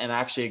myself and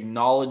actually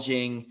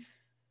acknowledging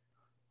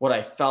what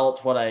I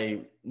felt, what I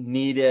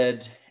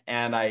needed.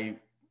 And it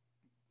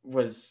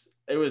was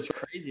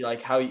crazy.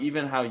 Like how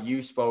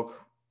you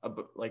spoke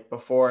like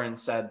before and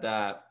said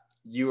that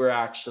you were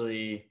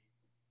actually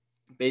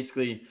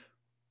basically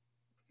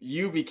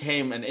you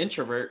became an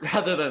introvert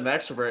rather than an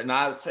extrovert. And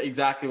that's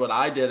exactly what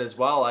I did as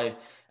well. I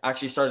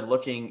actually started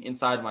looking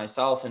inside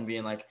myself and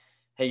being like,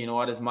 hey, you know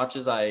what? As much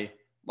as I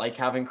like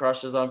having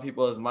crushes on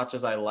people, as much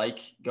as I like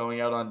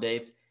going out on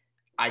dates,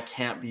 I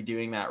can't be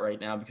doing that right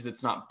now because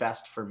it's not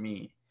best for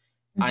me.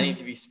 I Mm-hmm. need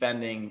to be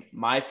spending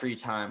my free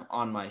time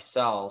on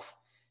myself.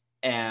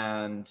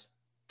 And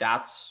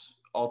that's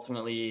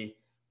ultimately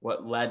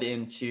what led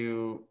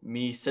into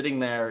me sitting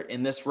there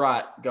in this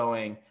rut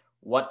going,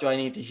 what do I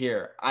need to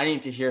hear? I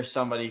need to hear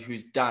somebody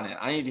who's done it.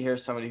 I need to hear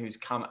somebody who's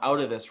come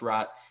out of this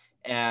rut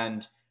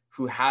and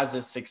who has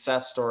this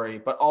success story,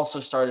 but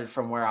also started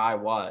from where I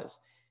was.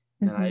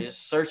 And I Mm-hmm.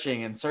 just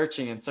searching and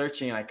searching and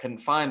searching, and I couldn't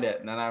find it.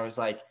 And then I was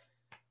like,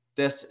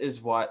 this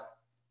is what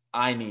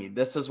I need.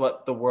 This is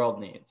what the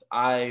world needs.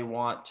 I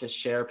want to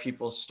share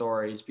people's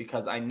stories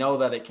because I know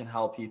that it can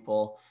help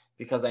people,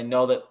 because I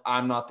know that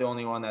I'm not the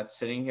only one that's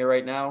sitting here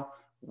right now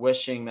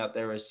wishing that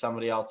there was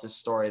somebody else's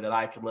story that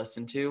I could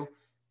listen to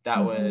that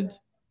Mm-hmm. would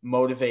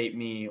motivate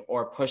me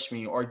or push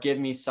me or give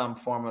me some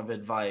form of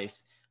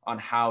advice on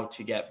how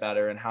to get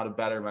better and how to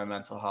better my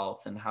mental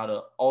health and how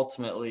to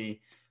ultimately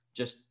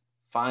just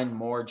find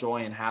more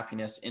joy and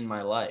happiness in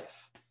my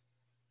life.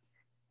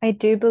 I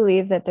do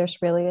believe that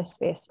there's really a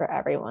space for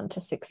everyone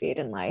to succeed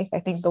in life. I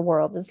think the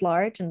world is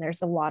large and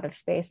there's a lot of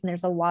space and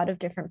there's a lot of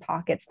different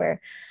pockets where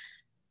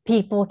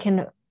people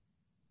can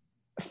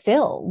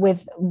fill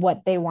with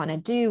what they want to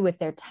do, with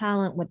their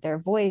talent, with their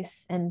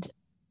voice. And,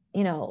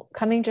 you know,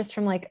 coming just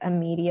from like a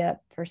media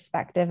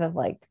perspective of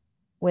like,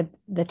 with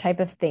the type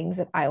of things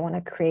that I want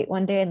to create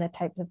one day and the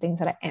type of things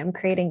that I am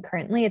creating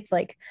currently, it's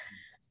like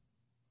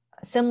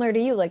similar to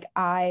you. Like,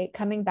 I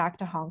coming back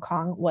to Hong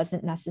Kong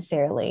wasn't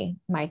necessarily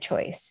my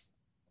choice.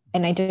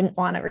 And I didn't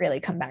want to really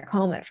come back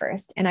home at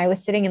first. And I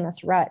was sitting in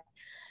this rut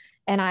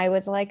and I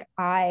was like,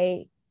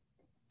 I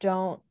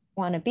don't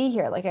want to be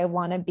here. Like, I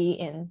want to be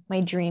in my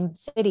dream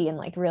city and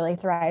like really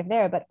thrive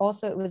there. But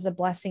also, it was a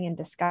blessing in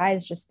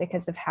disguise just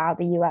because of how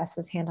the US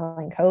was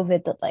handling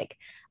COVID, that like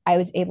I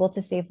was able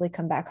to safely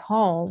come back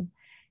home.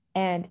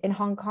 And in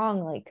Hong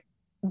Kong, like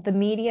the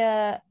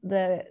media,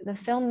 the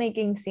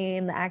filmmaking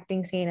scene, the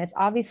acting scene, it's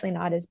obviously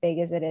not as big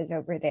as it is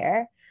over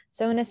there.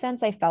 So in a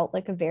sense, I felt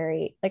like a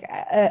very like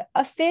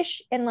a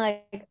fish in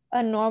like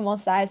a normal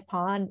size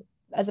pond,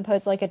 as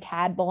opposed to like a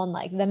tadpole in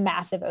like the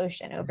massive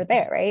ocean over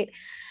there, right?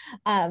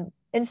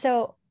 And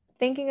so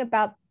thinking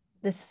about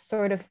this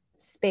sort of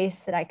space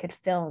that I could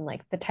fill and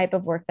like the type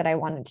of work that I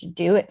wanted to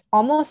do, it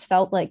almost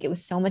felt like it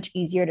was so much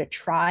easier to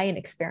try and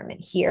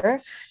experiment here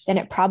than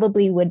it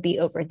probably would be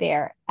over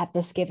there at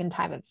this given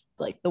time of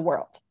like the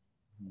world.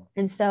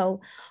 And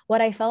so,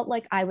 what I felt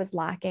like I was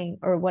lacking,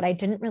 or what I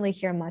didn't really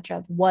hear much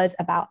of, was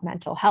about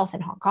mental health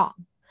in Hong Kong.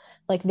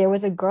 Like, there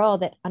was a girl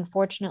that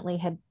unfortunately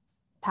had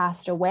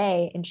passed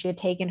away, and she had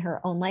taken her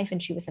own life,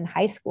 and she was in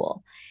high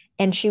school,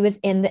 and she was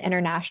in the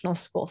international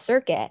school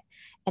circuit.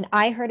 And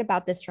I heard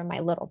about this from my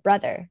little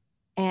brother.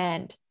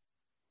 And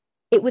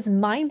it was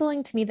mind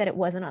blowing to me that it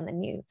wasn't on the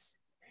news.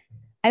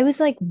 I was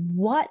like,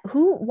 what?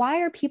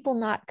 Why are people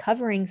not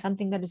covering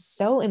something that is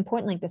so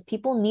important like this?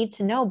 People need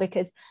to know,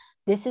 because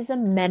this is a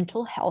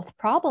mental health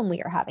problem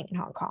we are having in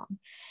Hong Kong.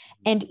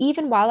 And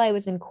even while I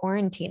was in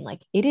quarantine,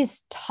 like, it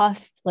is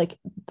tough. Like,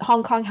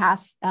 Hong Kong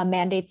has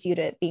mandates you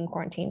to be in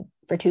quarantine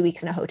for 2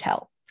 weeks in a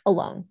hotel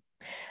alone.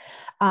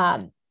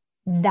 Um,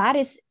 that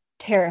is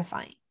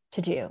terrifying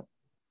to do.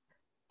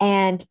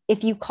 And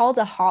if you called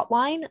a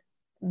hotline,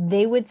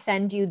 they would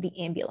send you the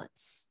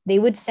ambulance. They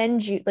would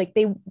send you, like,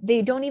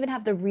 they don't even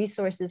have the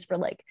resources for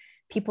like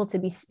people to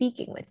be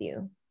speaking with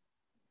you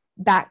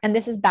back. And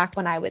this is back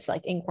when I was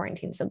like in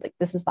quarantine. So like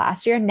this was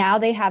last year. Now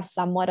they have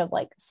somewhat of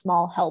like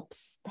small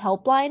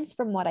helplines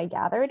from what I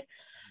gathered,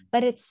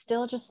 but it's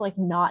still just like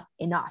not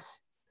enough.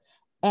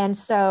 And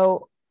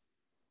so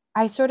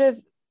I sort of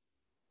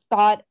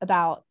thought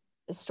about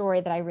the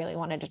story that I really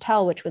wanted to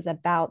tell, which was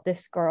about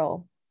this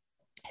girl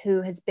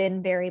who has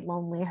been very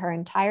lonely her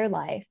entire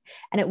life.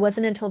 And it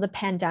wasn't until the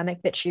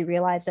pandemic that she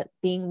realized that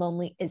being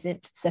lonely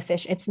isn't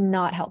sufficient. It's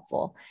not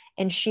helpful.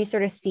 And she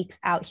sort of seeks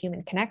out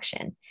human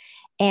connection.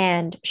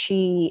 And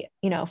she,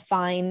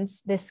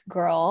 finds this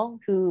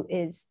girl who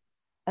is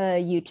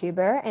a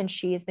YouTuber, and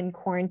she has been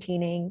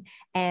quarantining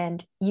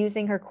and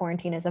using her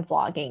quarantine as a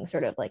vlogging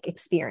sort of like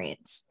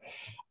experience.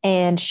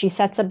 And she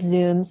sets up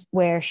Zooms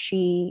where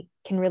she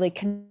can really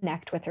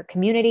connect with her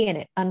community, and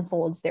it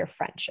unfolds their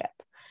friendship.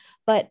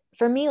 But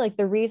for me, like,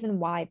 the reason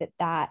why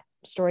that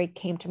story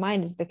came to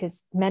mind is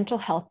because mental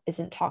health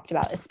isn't talked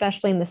about,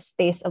 especially in the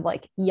space of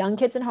like young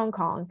kids in Hong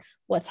Kong,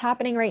 what's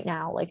happening right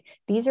now. Like,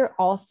 these are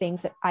all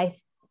things that I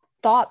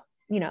thought,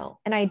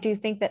 and I do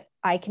think that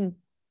I can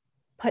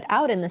put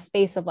out in the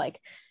space of like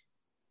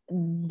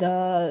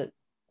the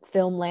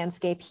film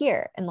landscape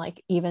here, and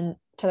like even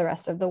to the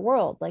rest of the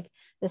world. Like,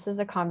 this is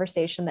a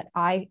conversation that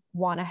I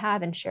want to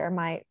have and share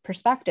my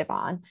perspective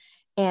on.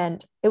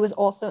 And it was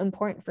also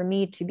important for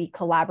me to be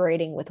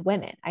collaborating with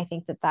women. I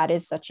think that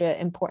is such an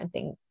important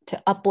thing,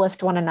 to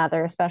uplift one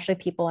another, especially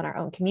people in our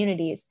own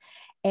communities.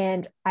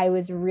 And I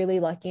was really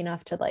lucky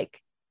enough to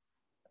like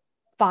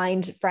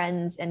find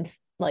friends and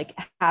like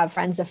have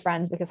friends of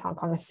friends, because Hong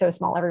Kong is so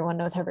small, everyone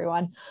knows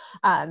everyone,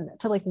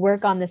 to like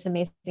work on this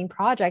amazing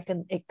project.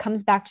 And it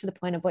comes back to the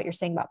point of what you're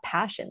saying about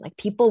passion. Like,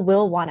 people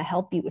will want to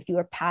help you if you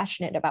are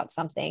passionate about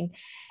something.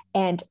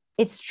 And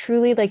it's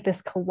truly like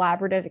this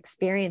collaborative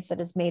experience that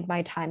has made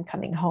my time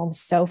coming home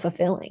so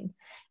fulfilling.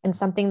 And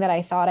something that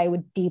I thought I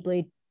would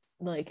deeply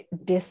like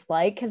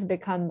dislike has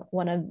become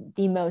one of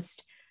the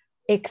most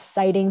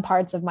exciting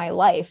parts of my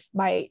life,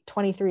 my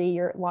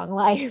 23-year long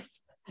life.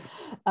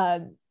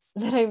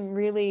 That I'm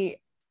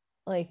really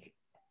like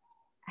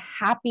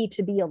happy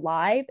to be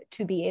alive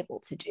to be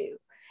able to do.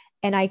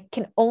 And I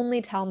can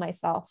only tell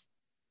myself,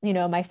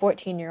 my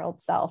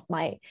 14-year-old self,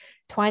 my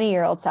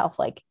 20-year-old self,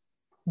 like,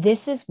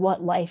 this is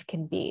what life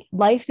can be.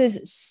 Life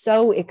is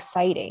so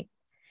exciting,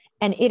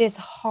 and it is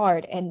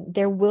hard. And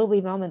there will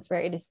be moments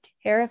where it is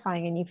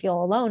terrifying and you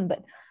feel alone.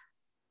 But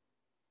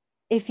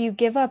if you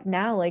give up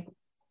now, like,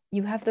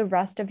 you have the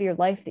rest of your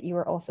life that you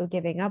are also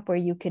giving up, where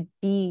you could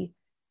be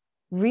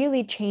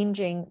really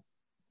changing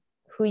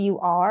who you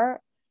are.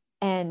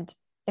 And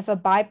if a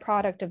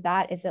byproduct of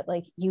that is that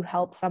like you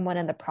help someone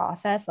in the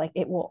process, like,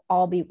 it will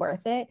all be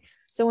worth it.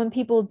 So when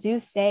people do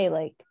say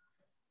like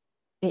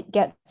it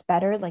gets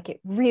better, like,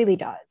 it really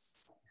does.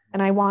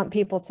 And I want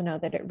people to know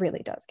that it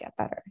really does get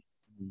better.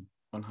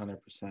 100%.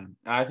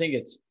 I think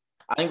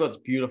what's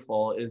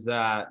beautiful is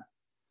that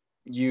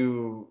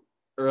you,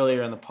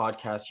 earlier in the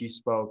podcast, you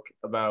spoke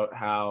about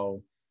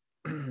how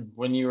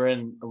when you were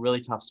in a really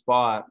tough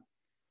spot,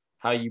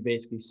 how you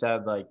basically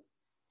said like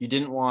you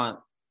didn't want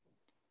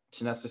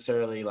to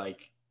necessarily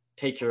like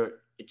you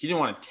didn't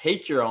want to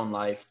take your own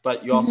life,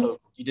 but you also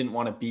you didn't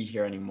want to be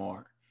here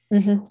anymore.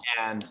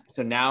 And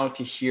so now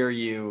to hear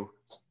you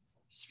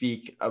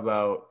speak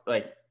about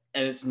like,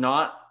 and it's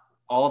not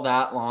all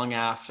that long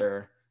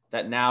after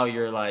that, now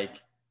you're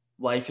like,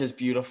 life is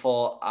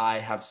beautiful, I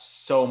have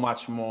so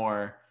much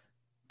more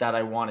that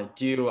I want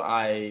to do.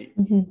 I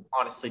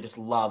honestly just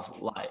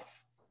love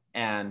life.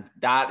 And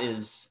that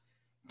is,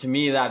 to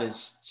me, that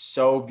is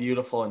so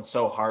beautiful and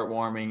so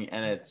heartwarming.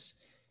 And it's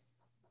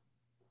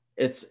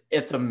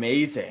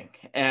amazing.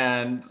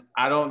 And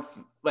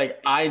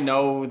I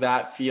know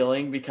that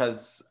feeling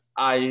because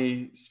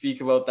I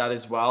speak about that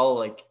as well.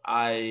 Like,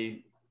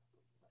 I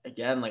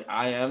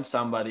am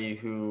somebody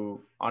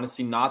who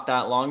honestly not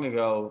that long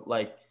ago,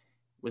 like,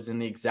 was in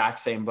the exact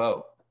same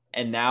boat.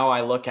 And now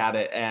I look at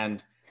it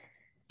and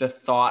the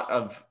thought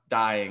of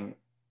dying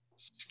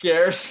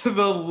scares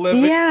the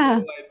living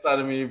daylights out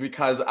of me,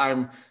 because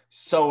I'm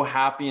so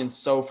happy and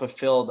so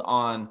fulfilled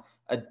on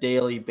a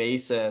daily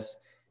basis.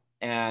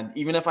 And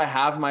even if I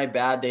have my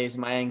bad days,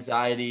 my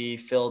anxiety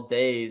filled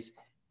days,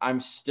 I'm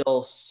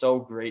still so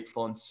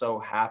grateful and so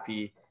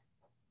happy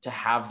to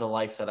have the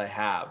life that I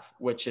have,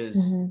 which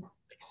is Mhm.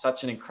 like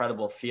such an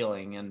incredible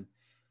feeling. And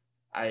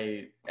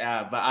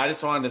but I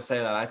just wanted to say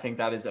that I think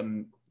that is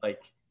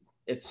like,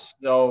 it's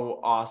so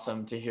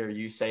awesome to hear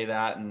you say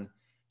that, and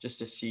just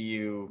to see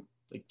you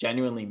like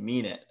genuinely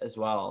mean it as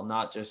well.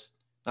 Not just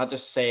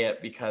say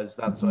it because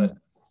that's what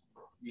Mhm.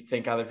 you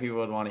think other people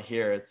would want to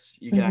hear. It's,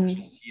 you can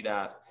actually Mhm. see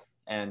that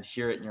and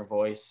hear it in your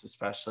voice,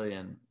 especially.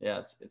 And yeah,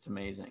 it's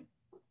amazing.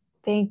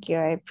 Thank you.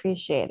 I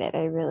appreciate it.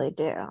 I really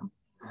do.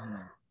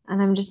 Mhm.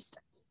 And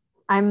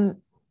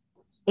I'm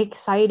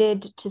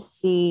excited to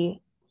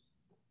see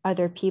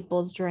other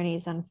people's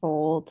journeys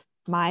unfold,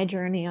 my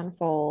journey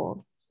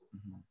unfold.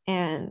 Mhm.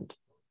 And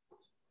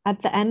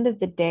at the end of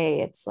the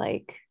day, it's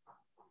like,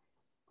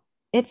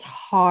 it's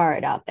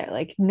hard out there.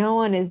 Like, no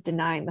one is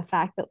denying the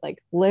fact that like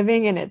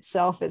living in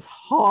itself is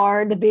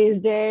hard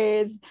these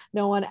days.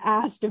 No one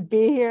asked to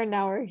be here.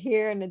 Now we're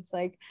here. And it's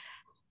like,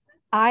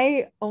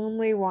 I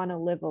only want to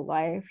live a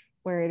life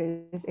where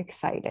it is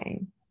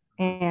exciting.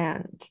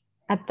 And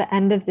at the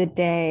end of the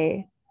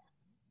day,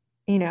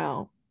 you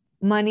know,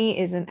 money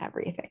isn't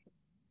everything.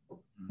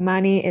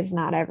 Money is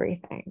not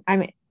everything. I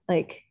mean,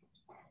 like,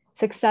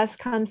 success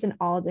comes in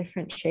all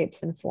different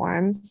shapes and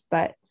forms,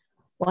 but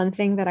one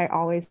thing that I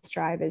always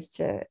strive is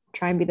to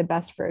try and be the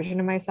best version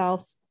of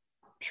myself,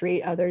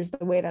 treat others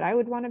the way that I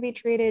would want to be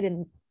treated,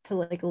 and to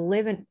like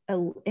live an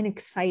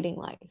exciting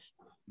life.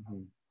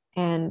 Mhm.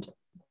 And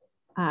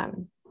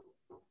um,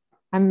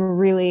 I'm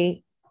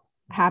really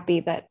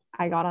happy that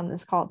I got on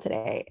this call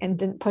today and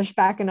didn't push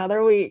back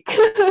another week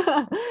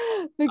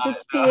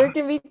because fear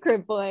can be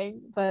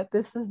crippling, but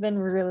this has been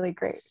really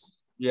great.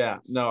 Yeah,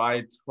 no,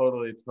 I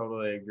totally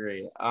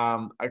agree.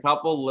 A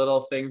couple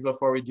little things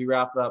before we do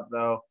wrap it up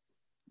though.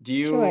 Do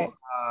you, Sure.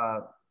 uh,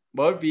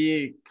 what would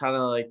be kind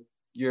of like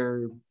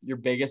your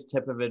biggest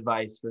tip of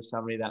advice for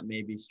somebody that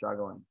may be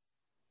struggling?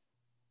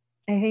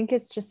 I think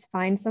it's just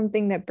find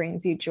something that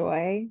brings you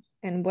joy,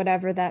 and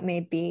whatever that may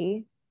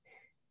be.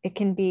 It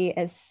can be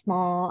as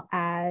small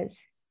as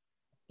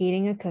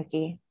eating a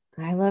cookie.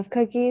 I love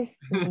cookies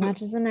as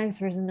much as the next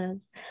person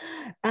does.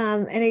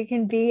 And it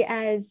can be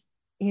as,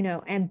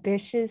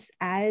 ambitious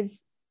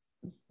as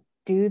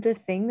do the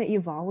thing that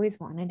you've always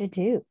wanted to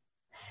do.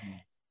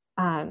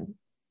 Um,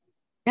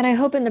 and I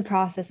hope in the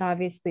process,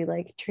 obviously,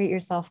 like treat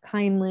yourself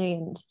kindly.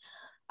 And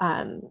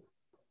um,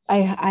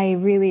 I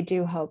really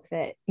do hope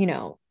that,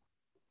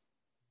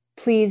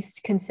 please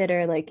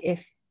consider like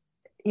if,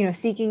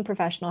 seeking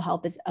professional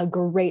help is a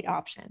great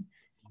option,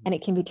 and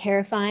it can be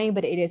terrifying,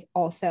 but it is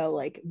also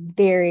like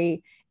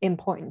very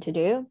important to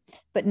do.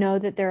 But know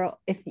that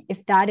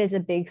if that is a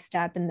big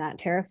step and that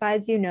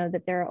terrifies you, know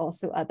that there are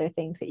also other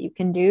things that you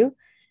can do.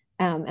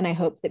 And I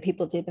hope that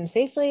people do them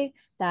safely,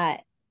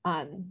 that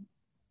um,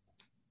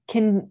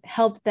 can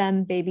help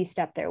them baby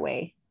step their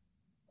way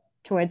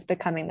towards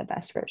becoming the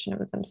best version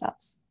of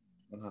themselves.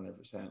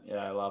 100%. Yeah,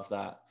 I love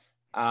that.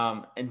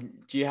 And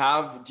do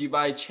you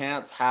by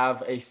chance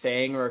have a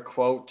saying or a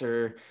quote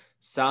or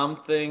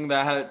something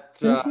that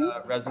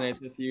Mhm.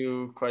 resonates with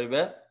you quite a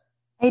bit?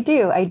 I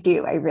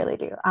really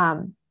do.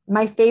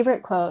 My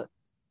favorite quote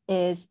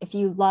is, if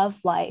you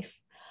love life,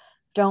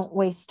 don't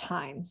waste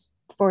time,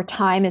 for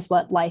time is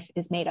what life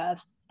is made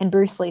of. And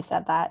Bruce Lee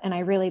said that. And I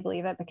really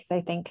believe it, because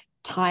I think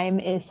time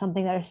is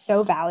something that is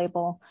so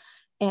valuable.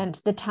 And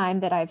the time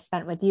that I've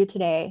spent with you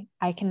today,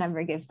 I can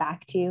never give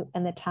back to you.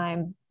 And the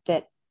time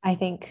that I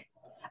think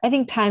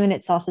time in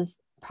itself is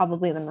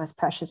probably the most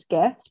precious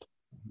gift,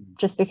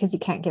 just because you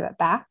can't give it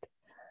back.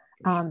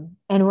 And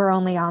we're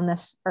only on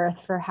this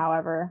earth for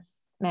however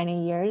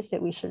many years,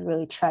 that we should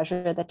really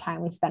treasure the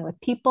time we spend with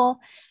people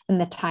and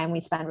the time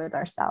we spend with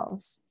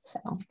ourselves.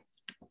 So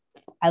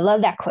I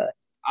love that quote.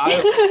 I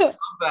love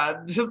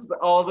that. Just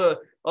all the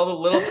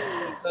little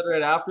things you said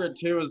right after it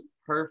too was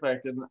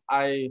perfect. And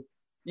I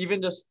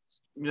even just,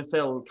 I'm gonna say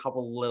a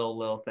couple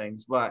little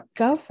things, but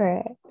Go for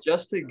it.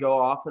 just to go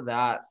off of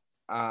that,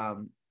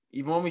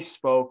 even when we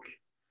spoke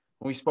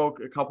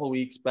a couple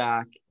weeks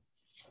back,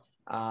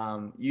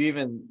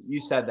 you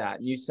said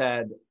that. You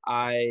said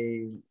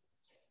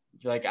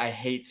I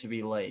hate to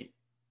be late.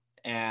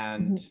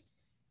 And Mhm.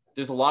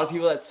 there's a lot of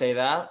people that say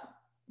that,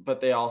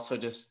 but they also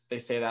just they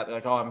say that they're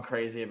like, oh, I'm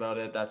crazy about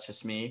it. That's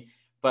just me.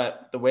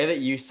 But the way that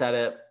you said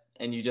it,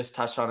 and you just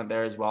touched on it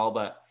there as well,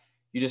 but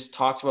you just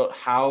talked about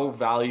how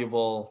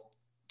valuable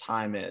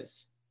time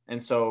is.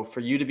 And so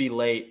for you to be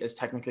late is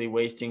technically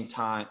wasting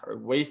time or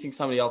wasting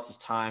somebody else's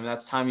time.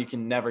 That's time you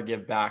can never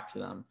give back to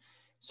them.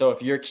 So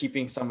if you're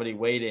keeping somebody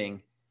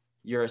waiting,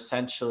 you're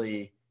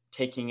essentially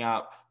taking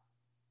up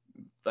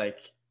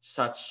like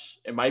such,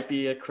 it might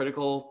be a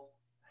critical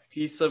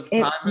piece of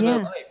time It in their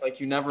yeah. life. Like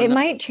you never It know.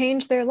 might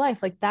change their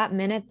life. Like that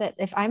minute, that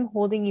if I'm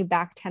holding you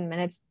back 10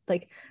 minutes,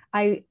 like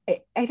I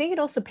think it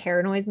also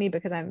paranoids me,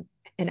 because I'm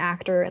an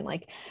actor, and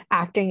like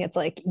acting, it's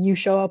like you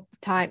show up,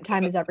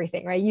 time is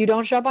everything, right? You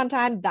don't show up on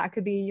time, that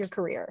could be your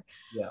career.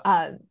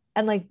 Yeah.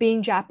 And like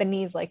being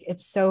Japanese, like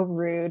it's so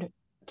rude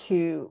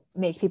to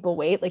make people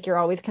wait. Like you're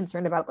always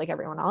concerned about like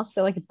everyone else.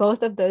 So like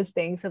both of those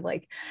things have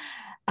like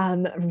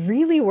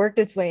really worked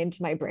its way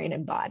into my brain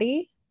and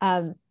body.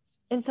 And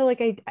so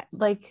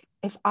like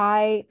if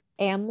I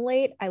am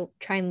late, I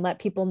try and let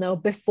people know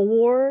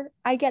before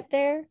I get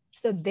there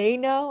so they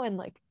know. And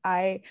like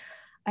I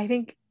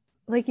think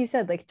like you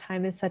said, like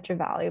time is such a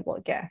valuable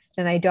gift,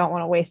 and I don't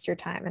want to waste your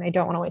time, and I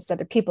don't want to waste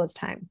other people's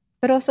time.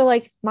 But also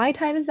like my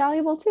time is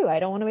valuable too. I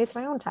don't want to waste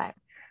my own time.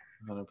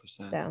 100%.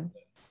 So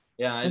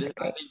yeah,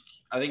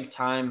 I think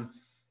time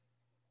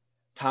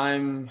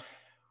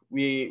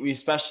we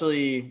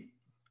especially,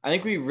 I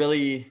think we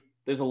really,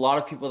 there's a lot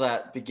of people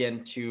that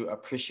begin to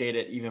appreciate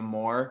it even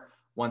more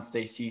once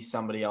they see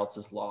somebody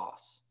else's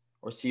loss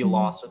or see a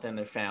loss within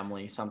their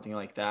family, something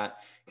like that.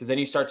 Because then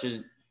you start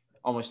to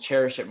almost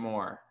cherish it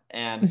more.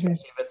 And especially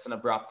if it's an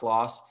abrupt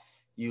loss,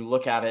 you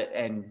look at it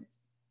and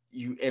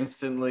you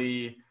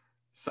instantly,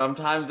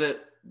 sometimes it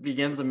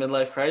begins a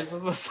midlife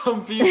crisis with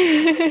some people.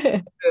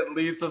 It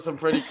leads to some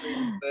pretty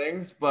crazy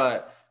things.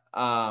 But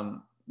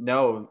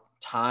no,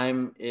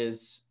 time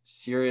is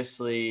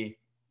seriously,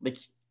 like,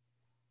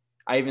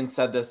 I even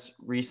said this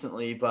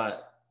recently,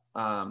 but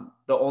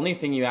the only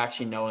thing you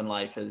actually know in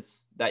life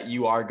is that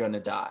you are going to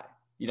die.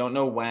 You don't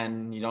know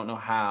when, you don't know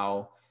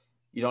how,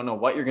 you don't know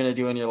what you're going to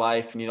do in your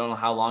life, and you don't know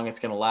how long it's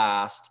going to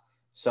last.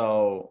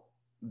 So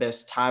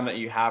this time that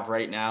you have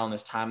right now and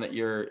this time that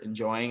you're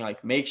enjoying,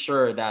 like, make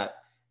sure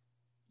that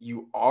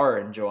you are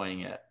enjoying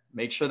it.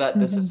 Make sure that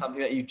this is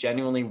something that you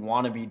genuinely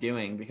want to be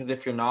doing, because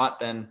if you're not,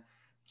 then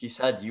like you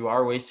said, you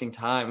are wasting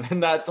time,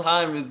 and that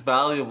time is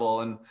valuable,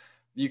 and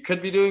you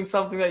could be doing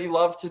something that you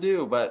love to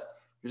do, but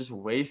you're just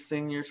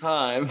wasting your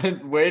time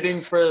and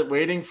waiting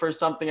for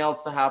something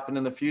else to happen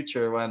in the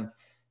future, when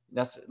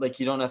like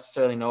you don't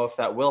necessarily know if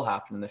that will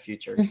happen in the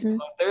future. You don't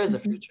know if there is a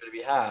future to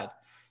be had.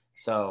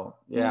 So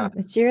yeah,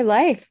 it's your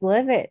life.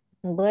 Live it.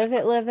 Live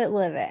it, live it,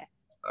 live it.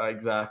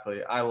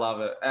 Exactly. I love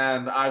it.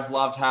 And I've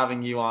loved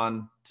having you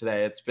on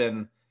today. It's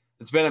been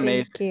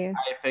amazing. Thank you.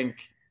 I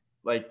think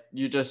like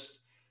you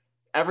just,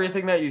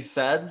 everything that you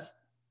said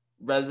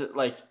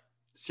like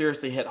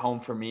seriously hit home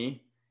for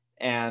me,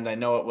 and I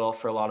know it will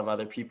for a lot of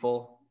other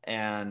people.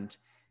 And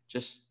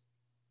just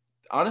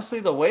honestly,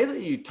 the way that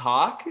you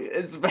talk,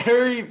 it's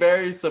very,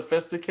 very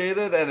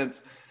sophisticated, and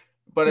it's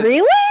really,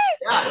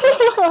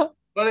 yeah,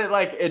 but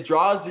it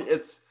draws,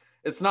 it's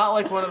not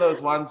like one of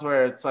those ones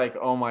where it's like,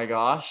 oh my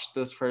gosh,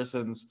 this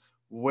person's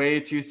way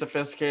too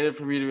sophisticated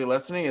for me to be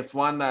listening. It's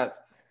one that's,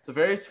 it's a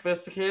very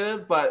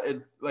sophisticated, but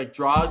it like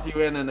draws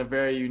you in a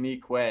very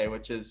unique way,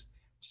 which is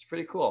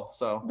pretty cool.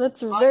 So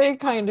that's very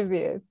kind of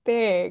you.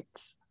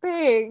 Thanks.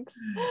 Yeah,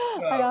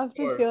 I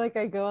often feel like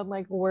I go on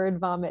like word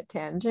vomit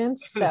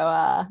tangents.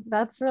 So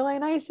that's really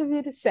nice of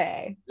you to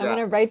say. I'm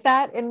gonna write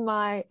that in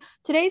my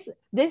this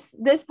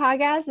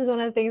podcast is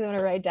one of the things I'm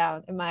gonna write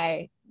down in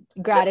my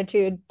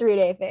gratitude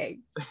 3-day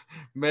thing.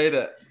 Made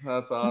it.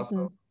 That's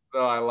awesome.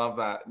 No, I love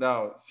that.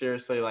 No,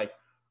 seriously, like,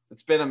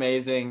 it's been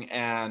amazing.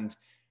 And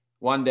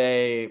one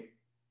day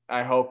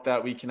I hope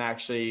that we can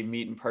actually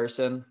meet in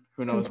person.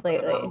 Who knows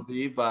when that will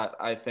be, but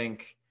I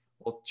think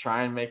we'll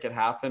try and make it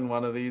happen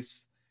one of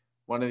these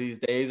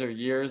days or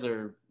years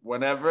or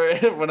whenever.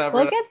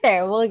 We'll get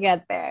there.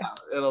 Yeah,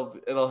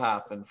 it'll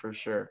happen for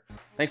sure.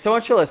 Thanks so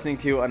much for listening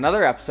to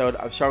another episode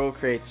of Struggle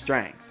Creates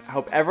Strength. I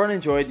hope everyone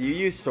enjoyed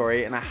Yu's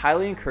story, and I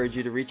highly encourage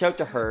you to reach out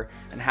to her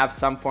and have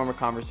some form of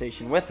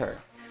conversation with her.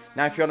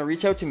 Now, if you want to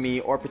reach out to me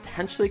or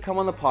potentially come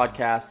on the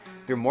podcast,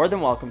 you're more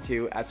than welcome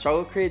to at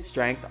Struggle Creates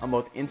Strength on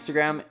both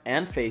Instagram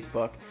and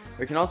Facebook.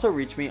 Or you can also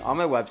reach me on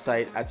my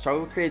website at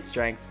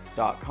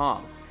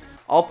strugglecreatestrength.com.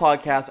 All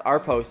podcasts are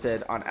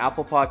posted on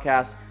Apple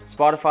Podcasts,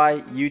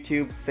 Spotify,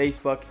 YouTube,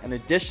 Facebook, and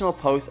additional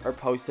posts are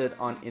posted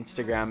on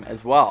Instagram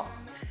as well.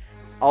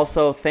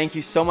 Also, thank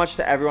you so much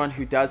to everyone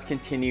who does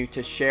continue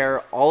to share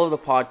all of the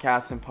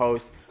podcasts and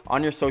posts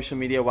on your social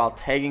media while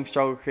tagging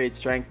Struggle Creates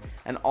Strength.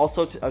 And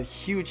also a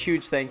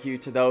huge thank you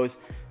to those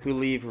who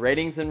leave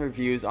ratings and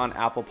reviews on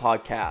Apple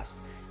Podcasts.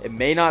 It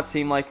may not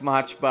seem like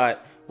much,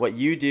 but what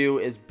you do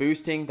is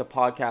boosting the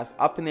podcast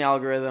up in the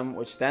algorithm,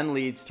 which then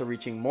leads to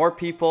reaching more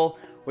people,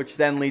 which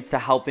then leads to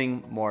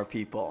helping more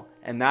people.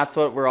 And that's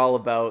what we're all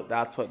about.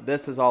 That's what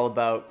this is all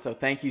about. So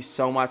thank you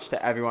so much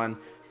to everyone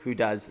who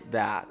does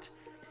that.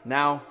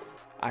 Now,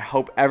 I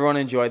hope everyone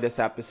enjoyed this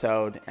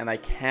episode, and I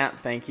can't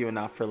thank you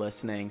enough for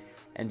listening.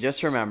 And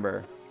just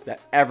remember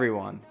that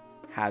everyone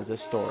has a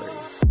story.